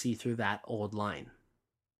 to see through that old line.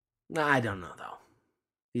 I don't know, though.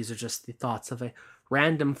 These are just the thoughts of a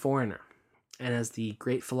random foreigner. And as the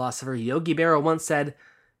great philosopher Yogi Berra once said,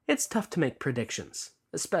 it's tough to make predictions,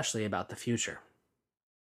 especially about the future.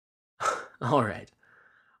 All right.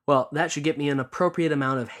 Well, that should get me an appropriate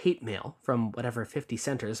amount of hate mail from whatever 50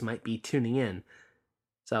 centers might be tuning in.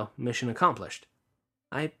 So, mission accomplished.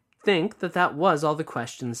 I think that was all the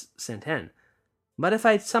questions sent in. But if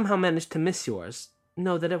I somehow managed to miss yours,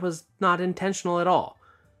 know that it was not intentional at all.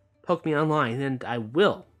 Poke me online and I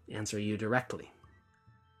will answer you directly.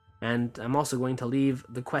 And I'm also going to leave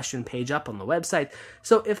the question page up on the website,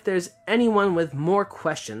 so if there's anyone with more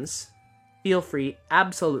questions, feel free,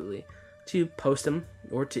 absolutely, to post them,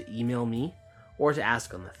 or to email me, or to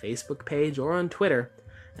ask on the Facebook page or on Twitter.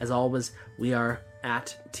 As always, we are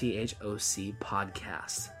at THOC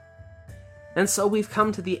Podcast. And so we've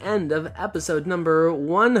come to the end of episode number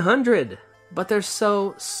 100, but there's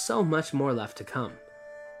so much more left to come.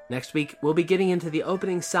 Next week, we'll be getting into the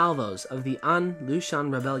opening salvos of the An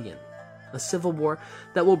Lushan Rebellion, a civil war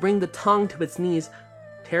that will bring the Tang to its knees,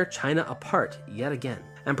 tear China apart yet again,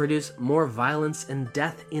 and produce more violence and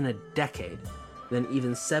death in a decade than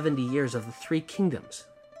even 70 years of the Three Kingdoms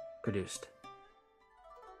produced.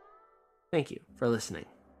 Thank you for listening.